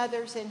spiritual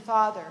mothers and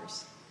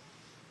fathers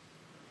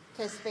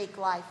to speak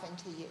life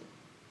into you.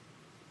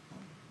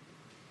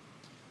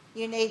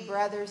 You need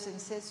brothers and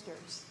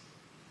sisters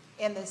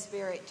in the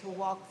Spirit to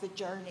walk the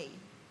journey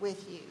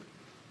with you,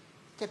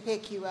 to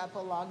pick you up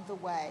along the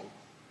way.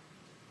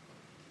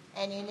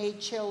 And you need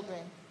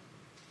children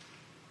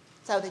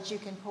so that you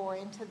can pour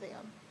into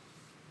them.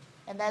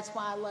 And that's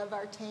why I love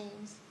our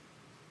teams,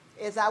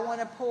 is I want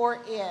to pour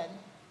in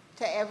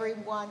to every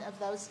one of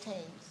those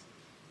teams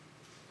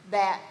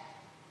that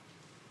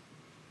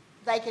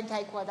they can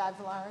take what I've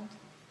learned,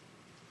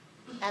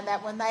 and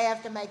that when they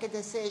have to make a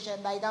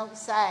decision, they don't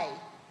say,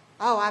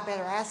 oh, I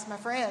better ask my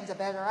friends, I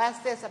better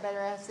ask this,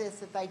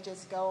 that they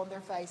just go on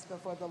their face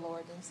before the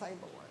Lord and say,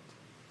 Lord,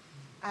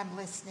 I'm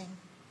listening.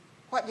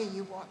 What do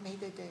you want me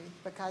to do?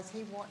 Because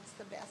he wants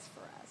the best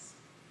for us.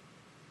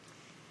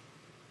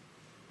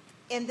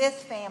 In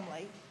this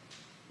family,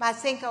 my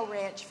Cinco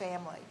Ranch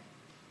family,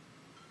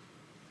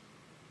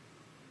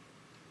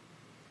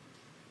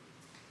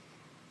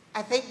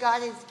 I think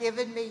God has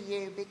given me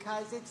you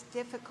because it's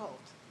difficult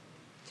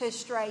to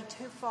stray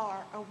too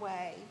far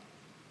away,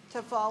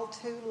 to fall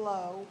too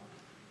low,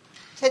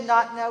 to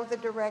not know the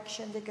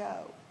direction to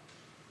go.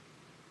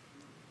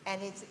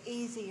 And it's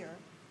easier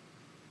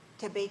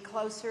to be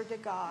closer to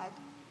God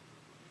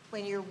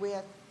when you're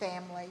with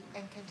family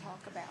and can talk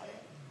about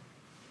it.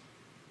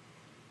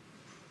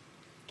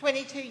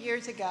 22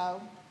 years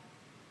ago,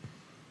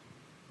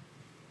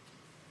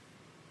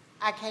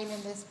 I came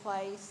in this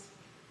place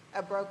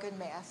a broken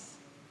mess.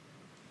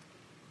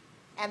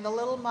 And the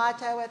little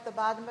motto at the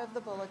bottom of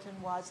the bulletin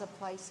was, a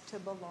place to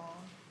belong.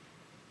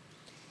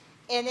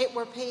 And it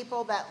were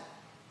people that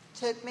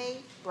took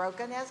me,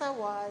 broken as I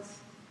was,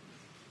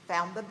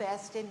 found the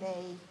best in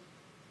me,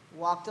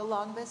 walked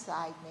along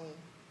beside me,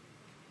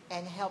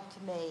 and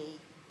helped me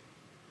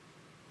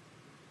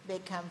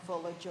become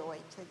full of joy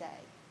today.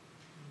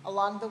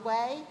 Along the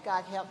way,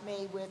 God helped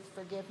me with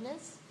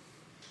forgiveness.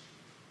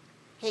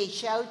 He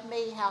showed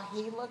me how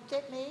he looked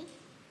at me,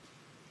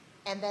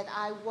 and that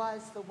I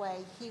was the way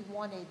he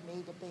wanted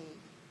me to be.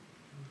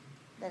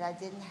 That I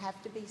didn't have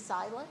to be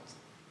silent.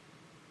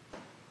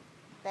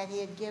 That he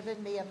had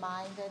given me a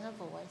mind and a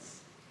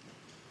voice.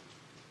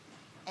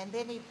 And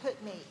then he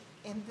put me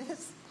in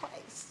this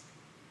place.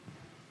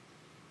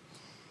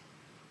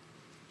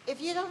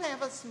 If you don't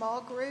have a small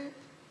group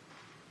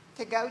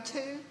to go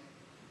to,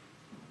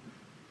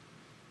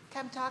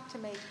 come talk to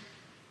me.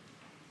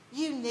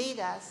 You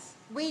need us.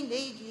 We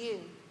need you.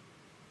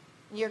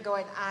 And you're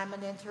going, I'm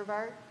an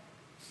introvert.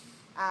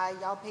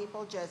 Y'all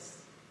people just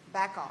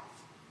back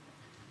off.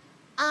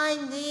 I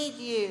need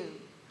you.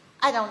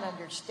 I don't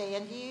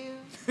understand you.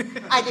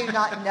 I do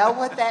not know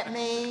what that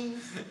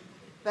means,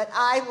 but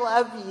I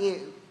love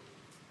you.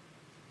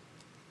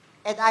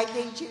 And I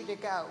need you to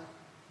go.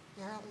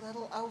 You're a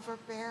little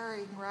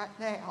overbearing right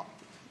now.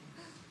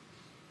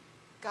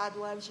 God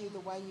loves you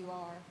the way you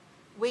are.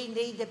 We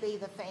need to be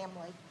the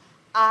family.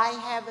 I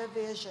have a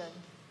vision.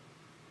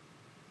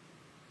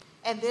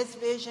 And this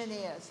vision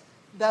is,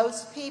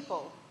 those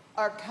people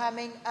are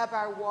coming up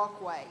our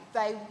walkway.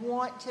 They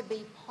want to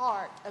be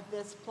part of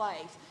this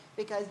place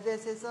because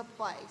this is a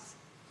place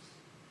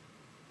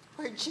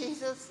where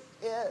Jesus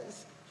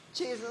is.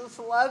 Jesus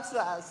loves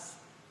us,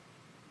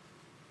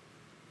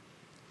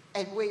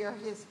 and we are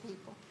his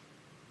people.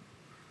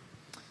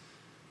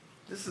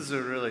 This is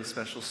a really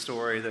special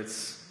story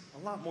that's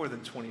a lot more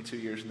than 22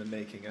 years in the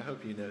making. I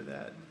hope you know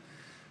that.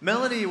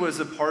 Melanie was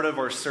a part of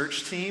our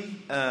search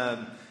team.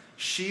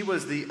 She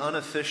was the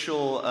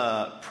unofficial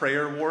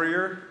prayer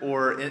warrior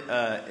or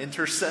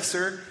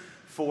intercessor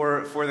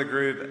for the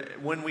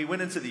group. When we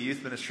went into the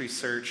youth ministry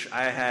search,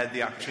 I had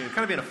the opportunity of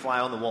kind of being a fly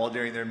on the wall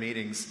during their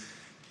meetings.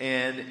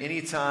 And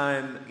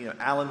anytime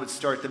Alan would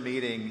start the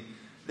meeting,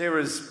 there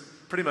was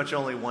pretty much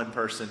only one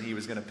person he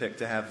was going to pick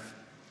to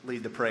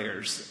lead the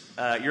prayers.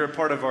 You're a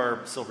part of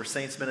our Silver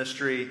Saints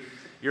ministry.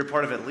 You're a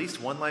part of at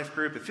least one life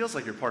group. It feels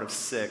like you're part of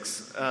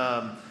 6.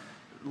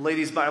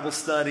 Ladies' Bible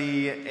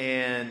study,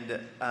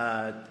 and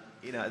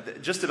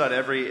just about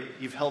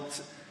you've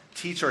helped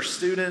teach our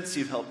students,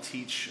 you've helped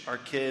teach our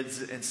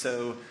kids, and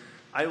so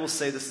I will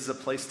say this is a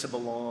place to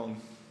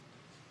belong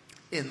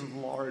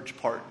in large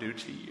part due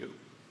to you.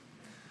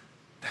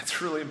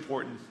 That's really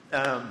important.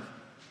 I'm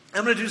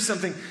going to do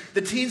something.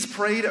 The teens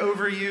prayed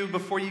over you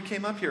before you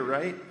came up here,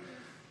 right?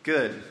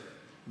 Good.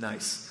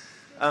 Nice.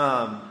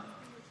 I'm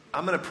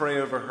going to pray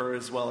over her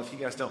as well, if you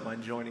guys don't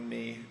mind joining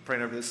me,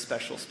 praying over this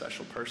special,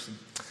 special person.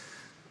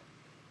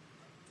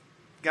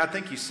 God,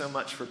 thank you so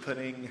much for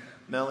putting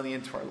Melanie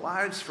into our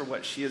lives, for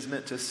what she has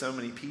meant to so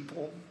many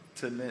people,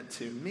 meant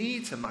to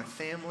me, to my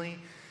family.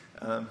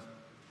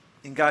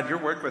 And God, your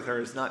work with her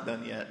is not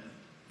done yet.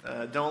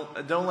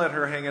 Don't let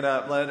her hang it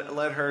up.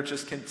 Let her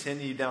just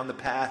continue down the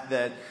path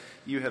that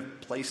you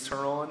have placed her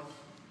on,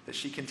 that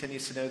she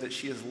continues to know that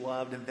she is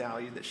loved and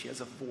valued, that she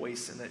has a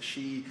voice, and that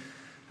she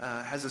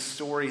has a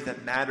story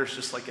that matters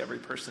just like every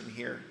person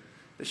here.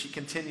 That she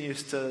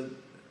continues to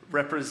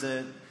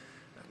represent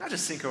not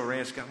just Cinco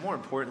Ranch, God, more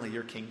importantly,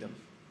 your kingdom.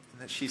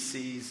 And that she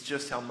sees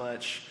just how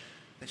much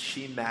that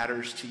she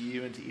matters to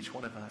you and to each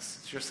one of us.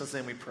 It's your son's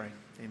name we pray.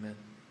 Amen.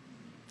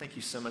 Thank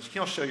you so much.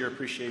 Can y'all show your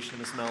appreciation to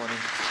Miss Melanie?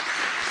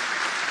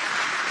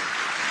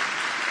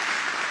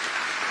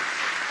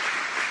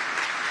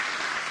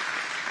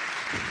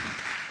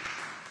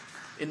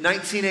 In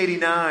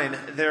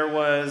 1989, there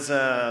was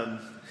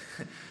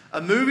a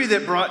movie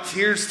that brought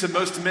tears to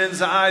most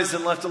men's eyes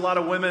and left a lot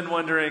of women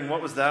wondering,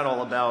 what was that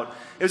all about?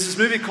 It was this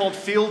movie called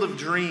Field of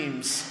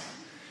Dreams.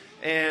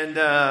 And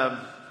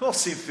who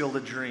else seen Field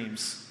of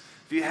Dreams?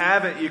 If you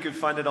haven't, you can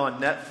find it on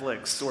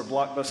Netflix or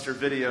Blockbuster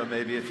Video,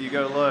 maybe, if you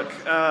go look.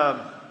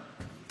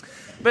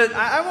 But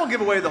I won't give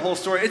away the whole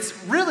story. It's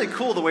really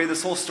cool the way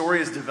this whole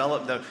story is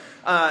developed, though.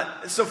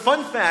 So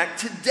fun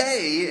fact,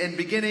 today, and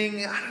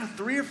beginning,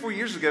 3 or 4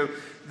 years ago,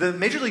 the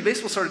Major League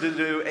Baseball started to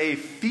do a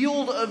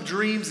Field of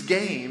Dreams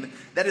game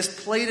that is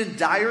played in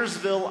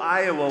Dyersville,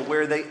 Iowa,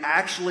 where they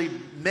actually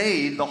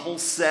made the whole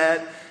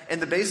set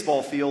and the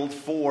baseball field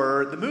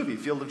for the movie,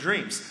 Field of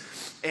Dreams.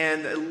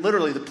 And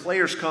literally, the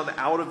players come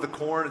out of the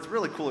corn. It's a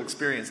really cool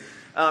experience.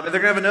 And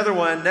they're going to have another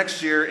one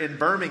next year in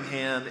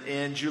Birmingham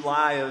in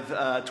July of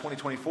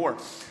 2024.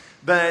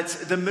 But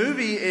the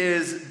movie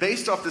is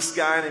based off this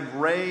guy named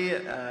Ray.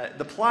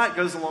 The plot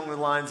goes along the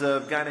lines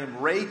of a guy named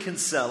Ray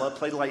Kinsella,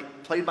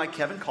 played by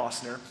Kevin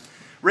Costner.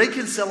 Ray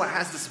Kinsella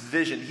has this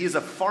vision. He is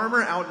a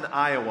farmer out in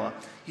Iowa.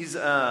 He's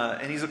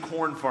a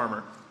corn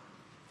farmer.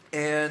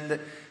 And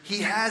he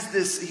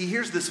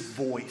hears this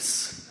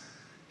voice.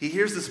 He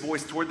hears this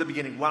voice toward the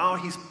beginning while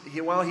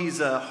he's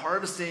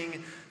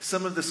harvesting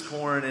some of this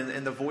corn,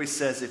 and the voice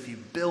says, if you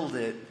build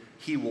it,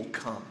 he will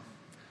come.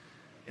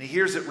 And he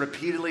hears it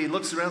repeatedly. He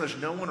looks around, there's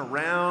no one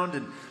around,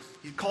 and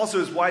he calls to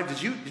his wife,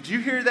 did you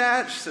hear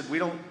that? She said, we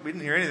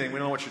didn't hear anything, we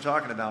don't know what you're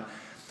talking about.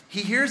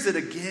 He hears it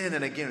again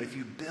and again, if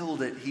you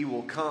build it, he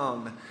will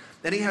come.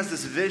 Then he has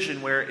this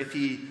vision where if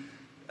he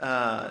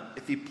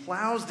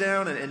plows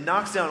down and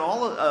knocks down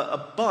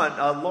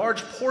a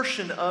large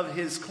portion of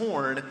his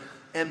corn,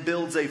 and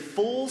builds a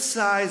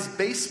full-size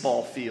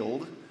baseball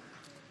field,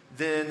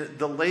 then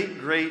the late,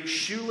 great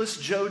shoeless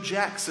Joe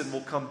Jackson will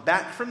come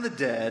back from the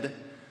dead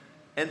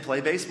and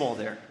play baseball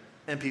there,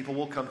 and people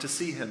will come to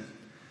see him.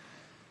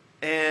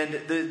 And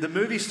the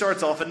movie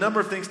starts off. A number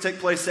of things take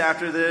place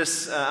after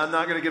this. I'm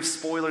not going to give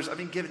spoilers. I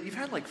mean, you've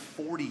had like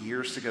 40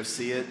 years to go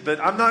see it, but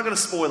I'm not going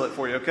to spoil it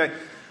for you, okay?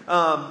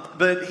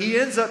 But he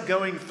ends up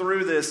going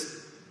through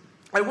this.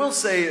 I will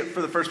say,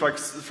 for the first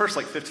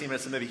 15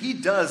 minutes of the movie, he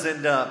does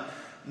end up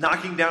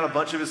knocking down a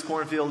bunch of his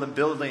cornfield and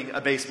building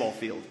a baseball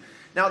field.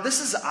 Now, this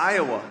is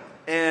Iowa,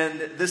 and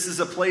this is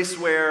a place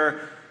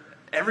where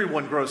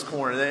everyone grows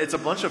corn. It's a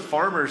bunch of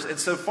farmers, and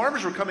so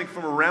farmers were coming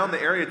from around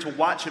the area to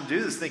watch him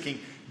do this, thinking,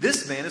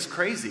 this man is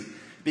crazy.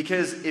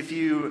 Because if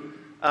you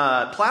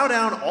plow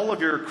down all of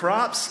your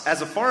crops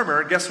as a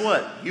farmer, guess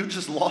what? You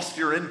just lost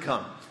your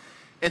income.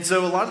 And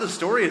so a lot of the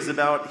story is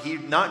about he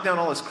knocked down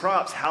all his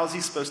crops. How's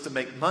he supposed to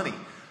make money?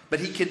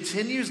 But he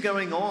continues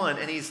going on,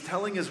 and he's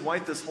telling his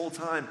wife this whole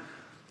time,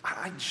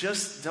 I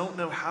just don't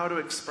know how to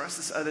express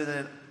this other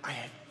than I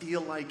feel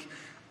like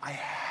I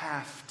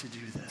have to do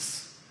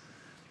this.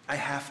 I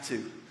have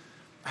to.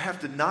 I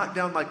have to knock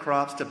down my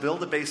crops to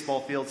build a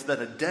baseball field so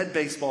that a dead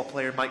baseball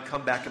player might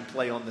come back and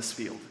play on this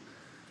field.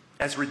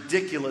 As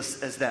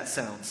ridiculous as that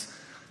sounds.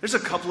 There's a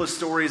couple of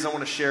stories I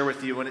want to share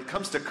with you when it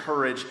comes to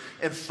courage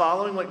and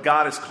following what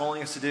God is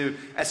calling us to do,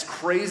 as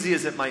crazy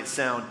as it might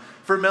sound.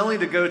 For Melanie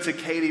to go to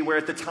Katy, where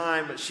at the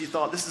time she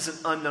thought, this is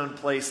an unknown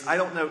place. I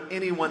don't know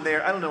anyone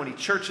there. I don't know any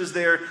churches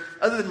there.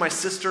 Other than my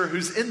sister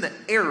who's in the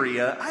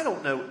area, I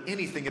don't know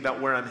anything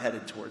about where I'm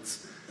headed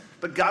towards.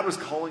 But God was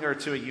calling her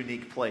to a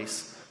unique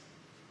place.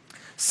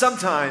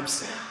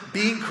 Sometimes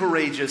being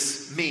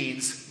courageous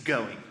means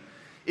going.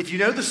 If you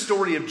know the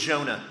story of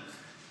Jonah,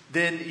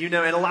 then you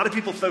know, and a lot of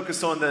people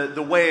focus on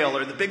the whale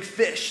or the big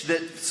fish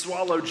that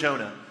swallowed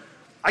Jonah.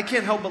 I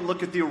can't help but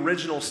look at the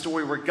original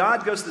story where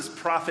God goes to this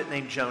prophet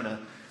named Jonah,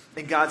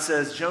 and God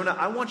says, Jonah,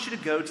 I want you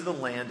to go to the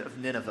land of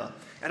Nineveh,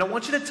 and I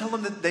want you to tell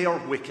them that they are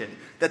wicked,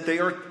 that they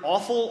are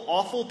awful,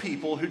 awful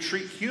people who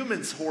treat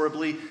humans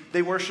horribly.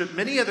 They worship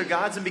many other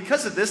gods, and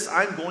because of this,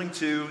 I'm going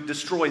to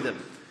destroy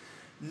them.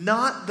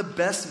 Not the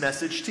best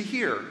message to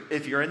hear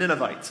if you're a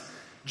Ninevite.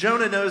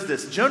 Jonah knows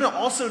this. Jonah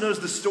also knows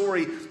the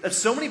story of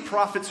so many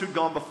prophets who'd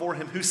gone before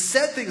him who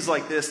said things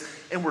like this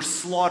and were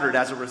slaughtered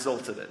as a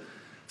result of it.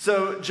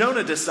 So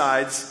Jonah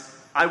decides,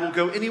 I will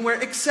go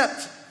anywhere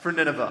except for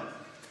Nineveh.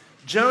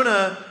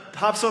 Jonah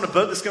hops on a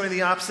boat that's going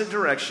the opposite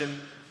direction.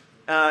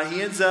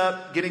 He ends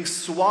up getting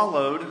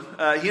swallowed.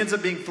 He ends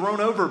up being thrown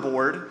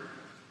overboard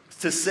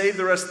to save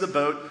the rest of the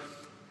boat.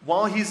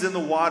 While he's in the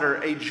water,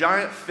 a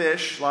giant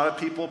fish, a lot of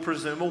people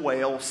presume a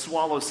whale,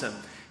 swallows him.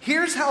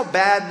 Here's how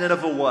bad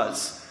Nineveh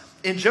was.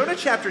 In Jonah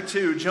chapter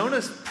 2,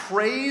 Jonah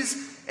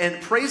praises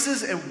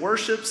and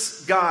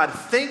worships God,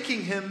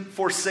 thanking him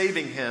for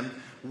saving him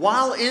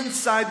while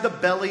inside the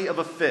belly of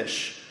a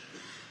fish.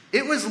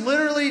 It was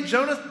literally,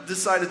 Jonah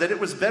decided that it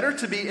was better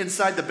to be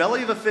inside the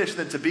belly of a fish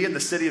than to be in the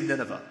city of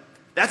Nineveh.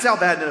 That's how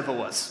bad Nineveh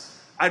was.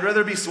 I'd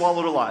rather be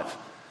swallowed alive.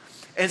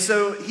 And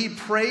so he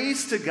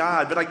prays to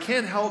God, but I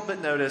can't help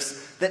but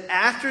notice that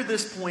after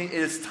this point, it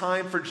is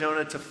time for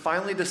Jonah to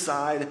finally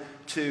decide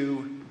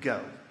to go.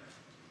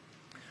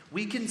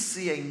 We can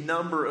see a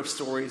number of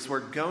stories where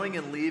going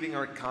and leaving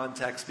our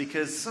context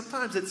because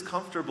sometimes it's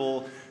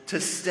comfortable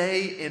to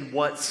stay in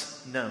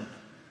what's known.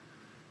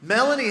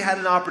 Melanie had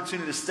an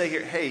opportunity to stay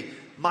here. Hey,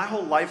 my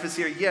whole life is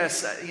here.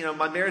 Yes,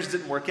 my marriage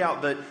didn't work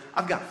out, but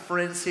I've got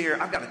friends here.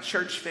 I've got a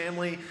church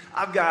family.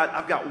 I've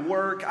got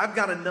work. I've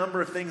got a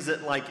number of things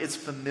that it's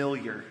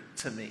familiar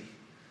to me.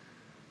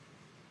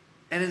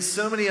 And in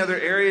so many other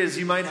areas,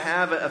 you might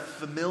have a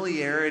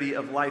familiarity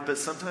of life, but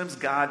sometimes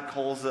God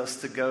calls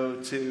us to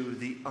go to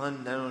the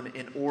unknown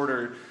in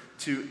order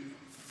to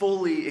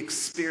fully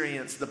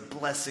experience the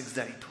blessings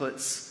that He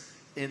puts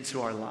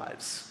into our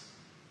lives.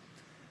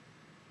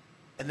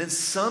 And then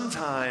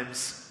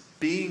sometimes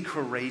being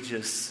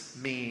courageous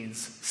means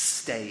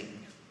staying.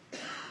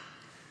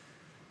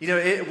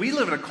 We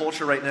live in a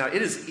culture right now,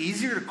 it is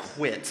easier to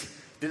quit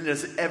than it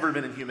has ever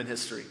been in human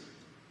history.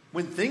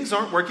 When things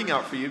aren't working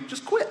out for you,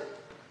 just quit.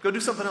 Go do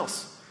something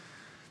else.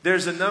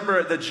 There's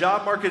the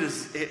job market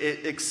is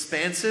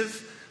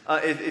expansive.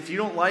 If you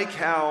don't like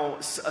how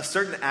a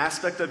certain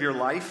aspect of your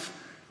life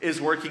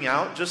is working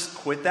out, just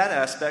quit that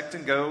aspect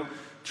and go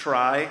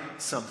try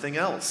something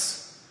else.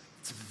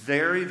 It's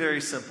very,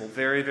 very simple,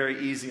 very, very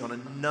easy on a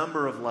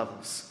number of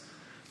levels.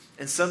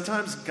 And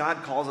sometimes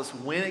God calls us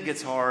when it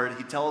gets hard,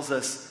 He tells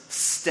us,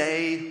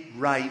 stay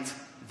right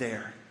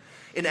there.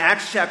 In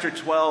Acts chapter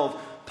 12,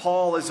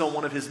 Paul is on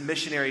one of his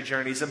missionary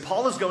journeys, and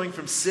Paul is going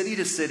from city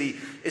to city,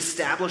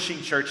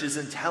 establishing churches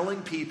and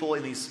telling people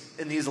in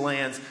these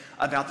lands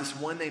about this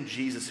one named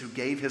Jesus who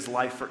gave his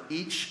life for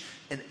each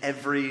and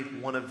every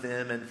one of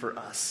them and for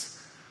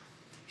us.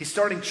 He's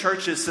starting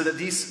churches so that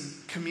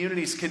these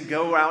communities can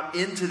go out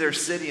into their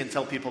city and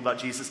tell people about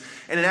Jesus.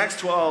 And in Acts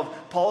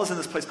 12, Paul is in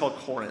this place called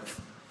Corinth.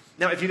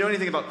 Now, if you know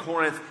anything about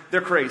Corinth, they're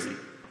crazy,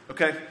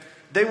 okay?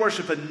 They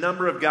worship a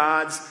number of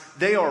gods.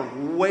 They are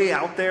way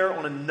out there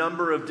on a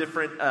number of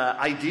different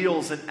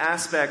ideals and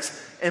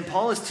aspects. And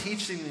Paul is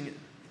teaching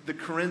the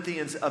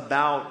Corinthians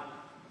about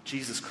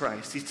Jesus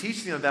Christ. He's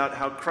teaching them about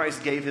how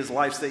Christ gave his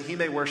life so that he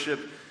may worship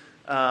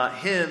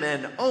him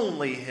and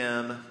only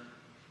him.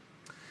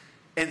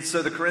 And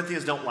so the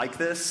Corinthians don't like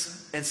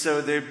this. And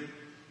so there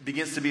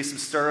begins to be some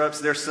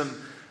stir-ups. There's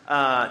some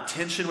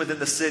tension within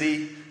the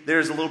city.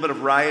 There's a little bit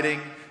of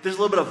rioting. There's a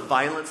little bit of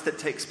violence that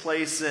takes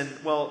place. And,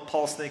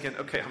 Paul's thinking,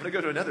 okay, I'm going to go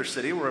to another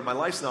city where my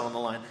life's not on the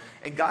line.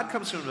 And God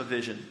comes to him in a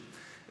vision.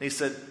 And he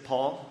said,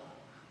 Paul,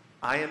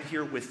 I am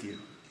here with you.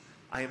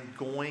 I am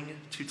going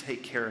to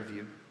take care of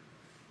you.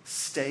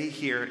 Stay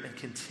here and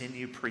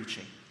continue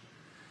preaching.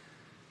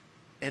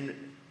 And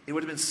it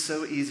would have been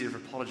so easy for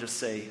Paul to just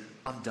say,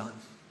 I'm done,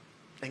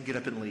 and get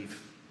up and leave.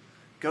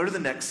 Go to the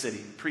next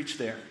city, preach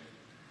there.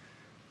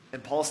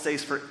 And Paul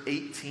stays for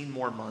 18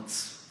 more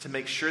months to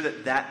make sure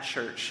that that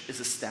church is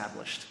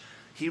established.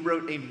 He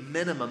wrote a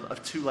minimum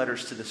of 2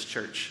 letters to this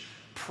church,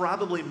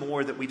 probably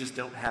more that we just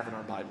don't have in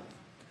our Bible.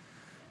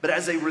 But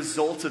as a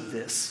result of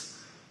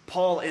this,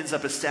 Paul ends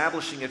up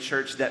establishing a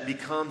church that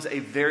becomes a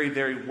very,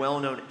 very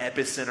well-known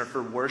epicenter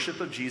for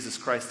worship of Jesus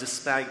Christ,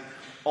 despite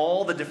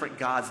all the different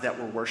gods that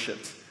were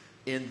worshipped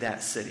in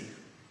that city.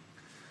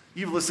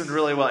 You've listened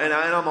really well, and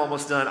I'm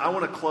almost done. I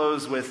want to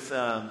close with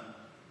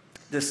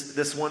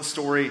this one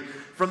story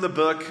from the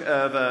book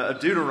of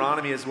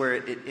Deuteronomy is where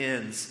it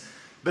ends.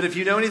 But if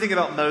you know anything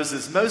about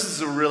Moses, Moses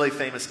is a really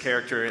famous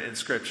character in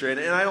Scripture. And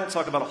I don't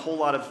talk about a whole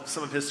lot of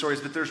some of his stories,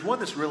 but there's one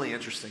that's really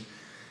interesting.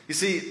 You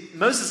see,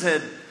 Moses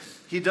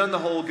he'd done the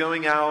whole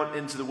going out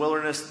into the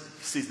wilderness,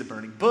 sees the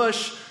burning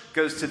bush,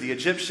 goes to the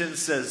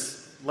Egyptians,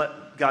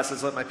 God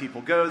says, let my people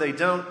go. They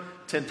don't.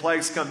 10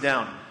 plagues come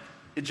down.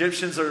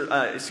 Israelites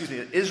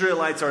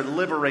are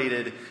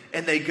liberated,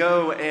 and they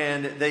go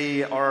and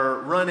they are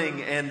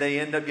running, and they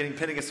end up getting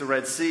pinned against the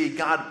Red Sea.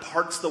 God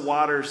parts the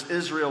waters.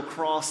 Israel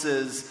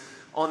crosses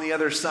on the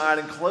other side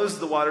and closes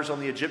the waters on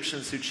the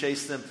Egyptians who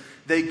chase them.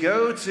 They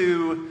go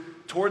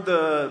toward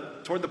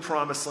the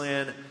promised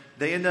land.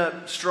 They end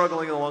up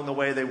struggling along the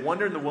way. They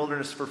wander in the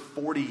wilderness for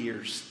 40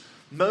 years.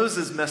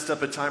 Moses messed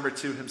up a time or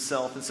two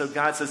himself, and so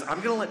God says,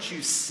 I'm going to let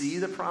you see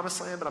the promised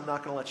land, but I'm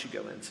not going to let you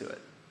go into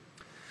it.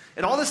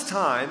 And all this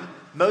time,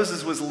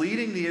 Moses was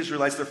leading the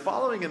Israelites. They're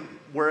following him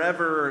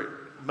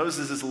wherever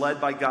Moses is led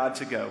by God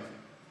to go.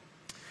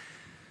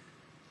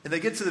 And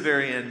they get to the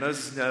very end.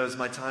 Moses knows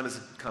my time is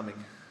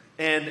coming.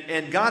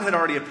 And God had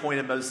already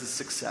appointed Moses'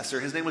 successor.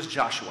 His name was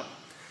Joshua.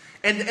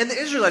 And the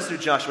Israelites knew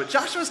Joshua.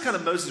 Joshua was kind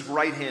of Moses'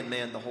 right-hand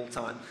man the whole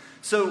time.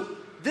 So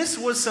this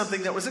was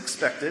something that was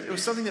expected. It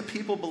was something that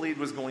people believed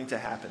was going to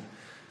happen.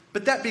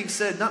 But that being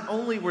said, not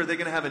only were they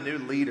going to have a new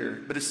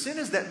leader, but as soon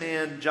as that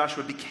man,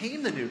 Joshua,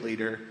 became the new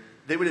leader,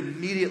 they would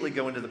immediately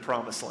go into the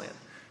promised land.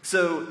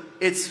 So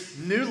it's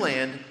new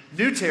land,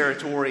 new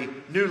territory,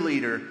 new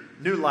leader,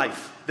 new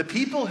life. The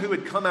people who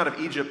had come out of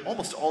Egypt,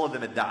 almost all of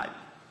them had died.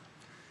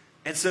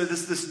 And so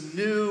this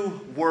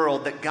new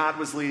world that God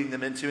was leading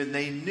them into, and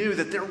they knew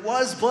that there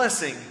was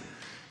blessing.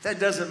 That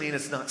doesn't mean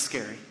it's not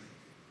scary.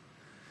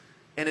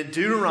 And in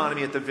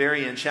Deuteronomy at the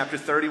very end, chapter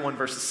 31,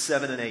 verses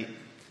 7 and 8,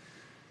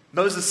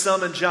 Moses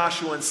summoned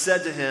Joshua and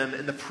said to him,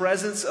 in the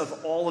presence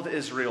of all of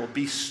Israel,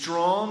 be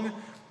strong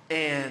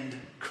and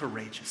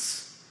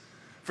courageous.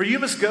 For you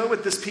must go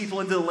with this people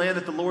into the land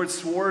that the Lord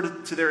swore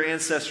to their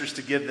ancestors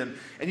to give them,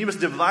 and you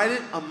must divide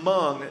it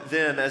among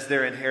them as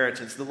their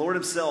inheritance. The Lord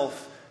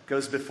himself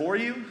goes before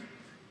you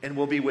and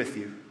will be with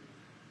you.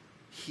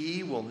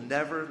 He will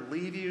never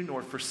leave you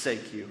nor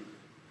forsake you.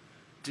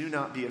 Do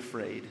not be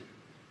afraid.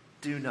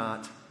 Do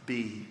not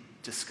be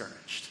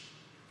discouraged.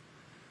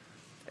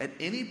 At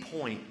any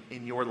point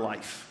in your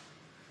life,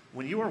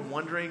 when you are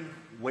wondering,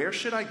 where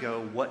should I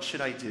go? What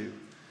should I do?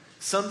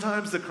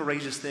 Sometimes the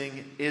courageous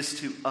thing is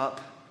to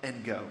up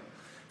and go.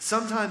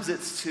 Sometimes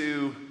it's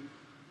to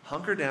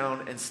hunker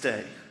down and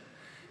stay.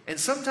 And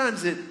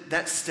sometimes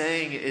that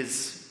staying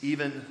is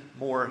even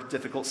more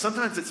difficult.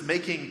 Sometimes it's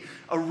making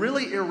a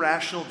really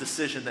irrational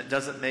decision that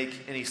doesn't make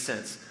any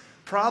sense.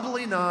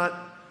 Probably not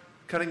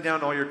cutting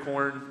down all your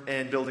corn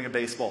and building a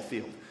baseball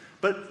field,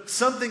 but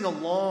something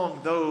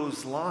along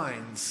those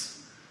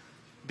lines.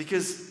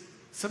 Because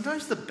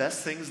sometimes the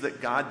best things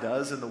that God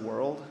does in the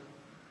world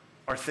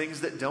are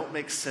things that don't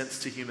make sense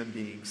to human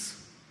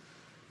beings.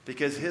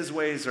 Because his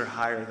ways are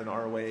higher than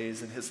our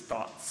ways, and his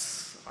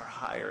thoughts are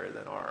higher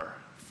than our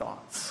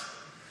thoughts.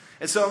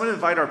 And so I'm going to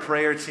invite our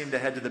prayer team to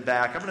head to the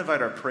back. I'm going to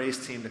invite our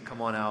praise team to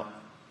come on out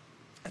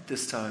at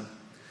this time.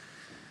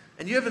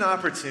 And you have an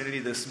opportunity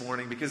this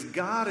morning because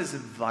God is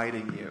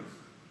inviting you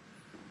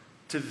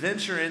to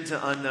venture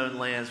into unknown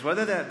lands,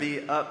 whether that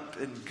be up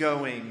and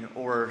going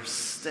or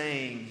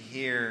staying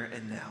here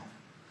and now.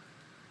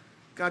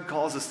 God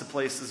calls us to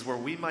places where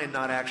we might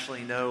not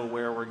actually know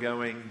where we're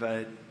going,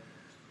 but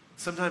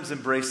sometimes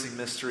embracing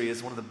mystery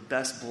is one of the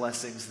best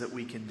blessings that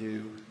we can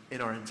do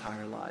in our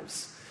entire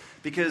lives.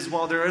 Because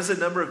while there is a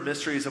number of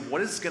mysteries of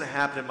what is going to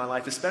happen in my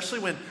life, especially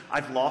when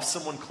I've lost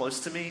someone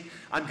close to me,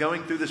 I'm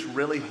going through this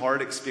really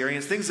hard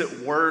experience. Things at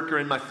work or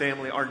in my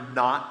family are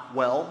not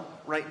well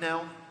right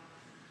now.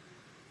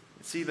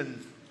 It's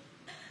even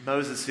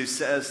Moses who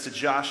says to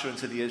Joshua and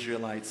to the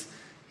Israelites,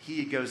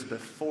 he goes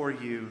before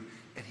you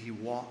and he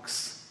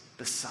walks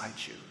beside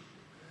you.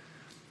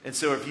 And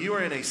so if you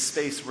are in a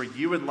space where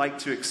you would like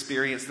to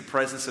experience the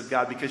presence of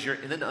God because you're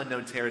in an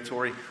unknown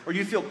territory or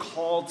you feel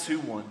called to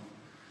one,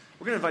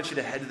 we're going to invite you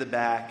to head to the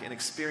back and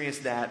experience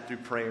that through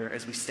prayer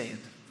as we stand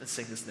and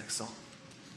sing this next song.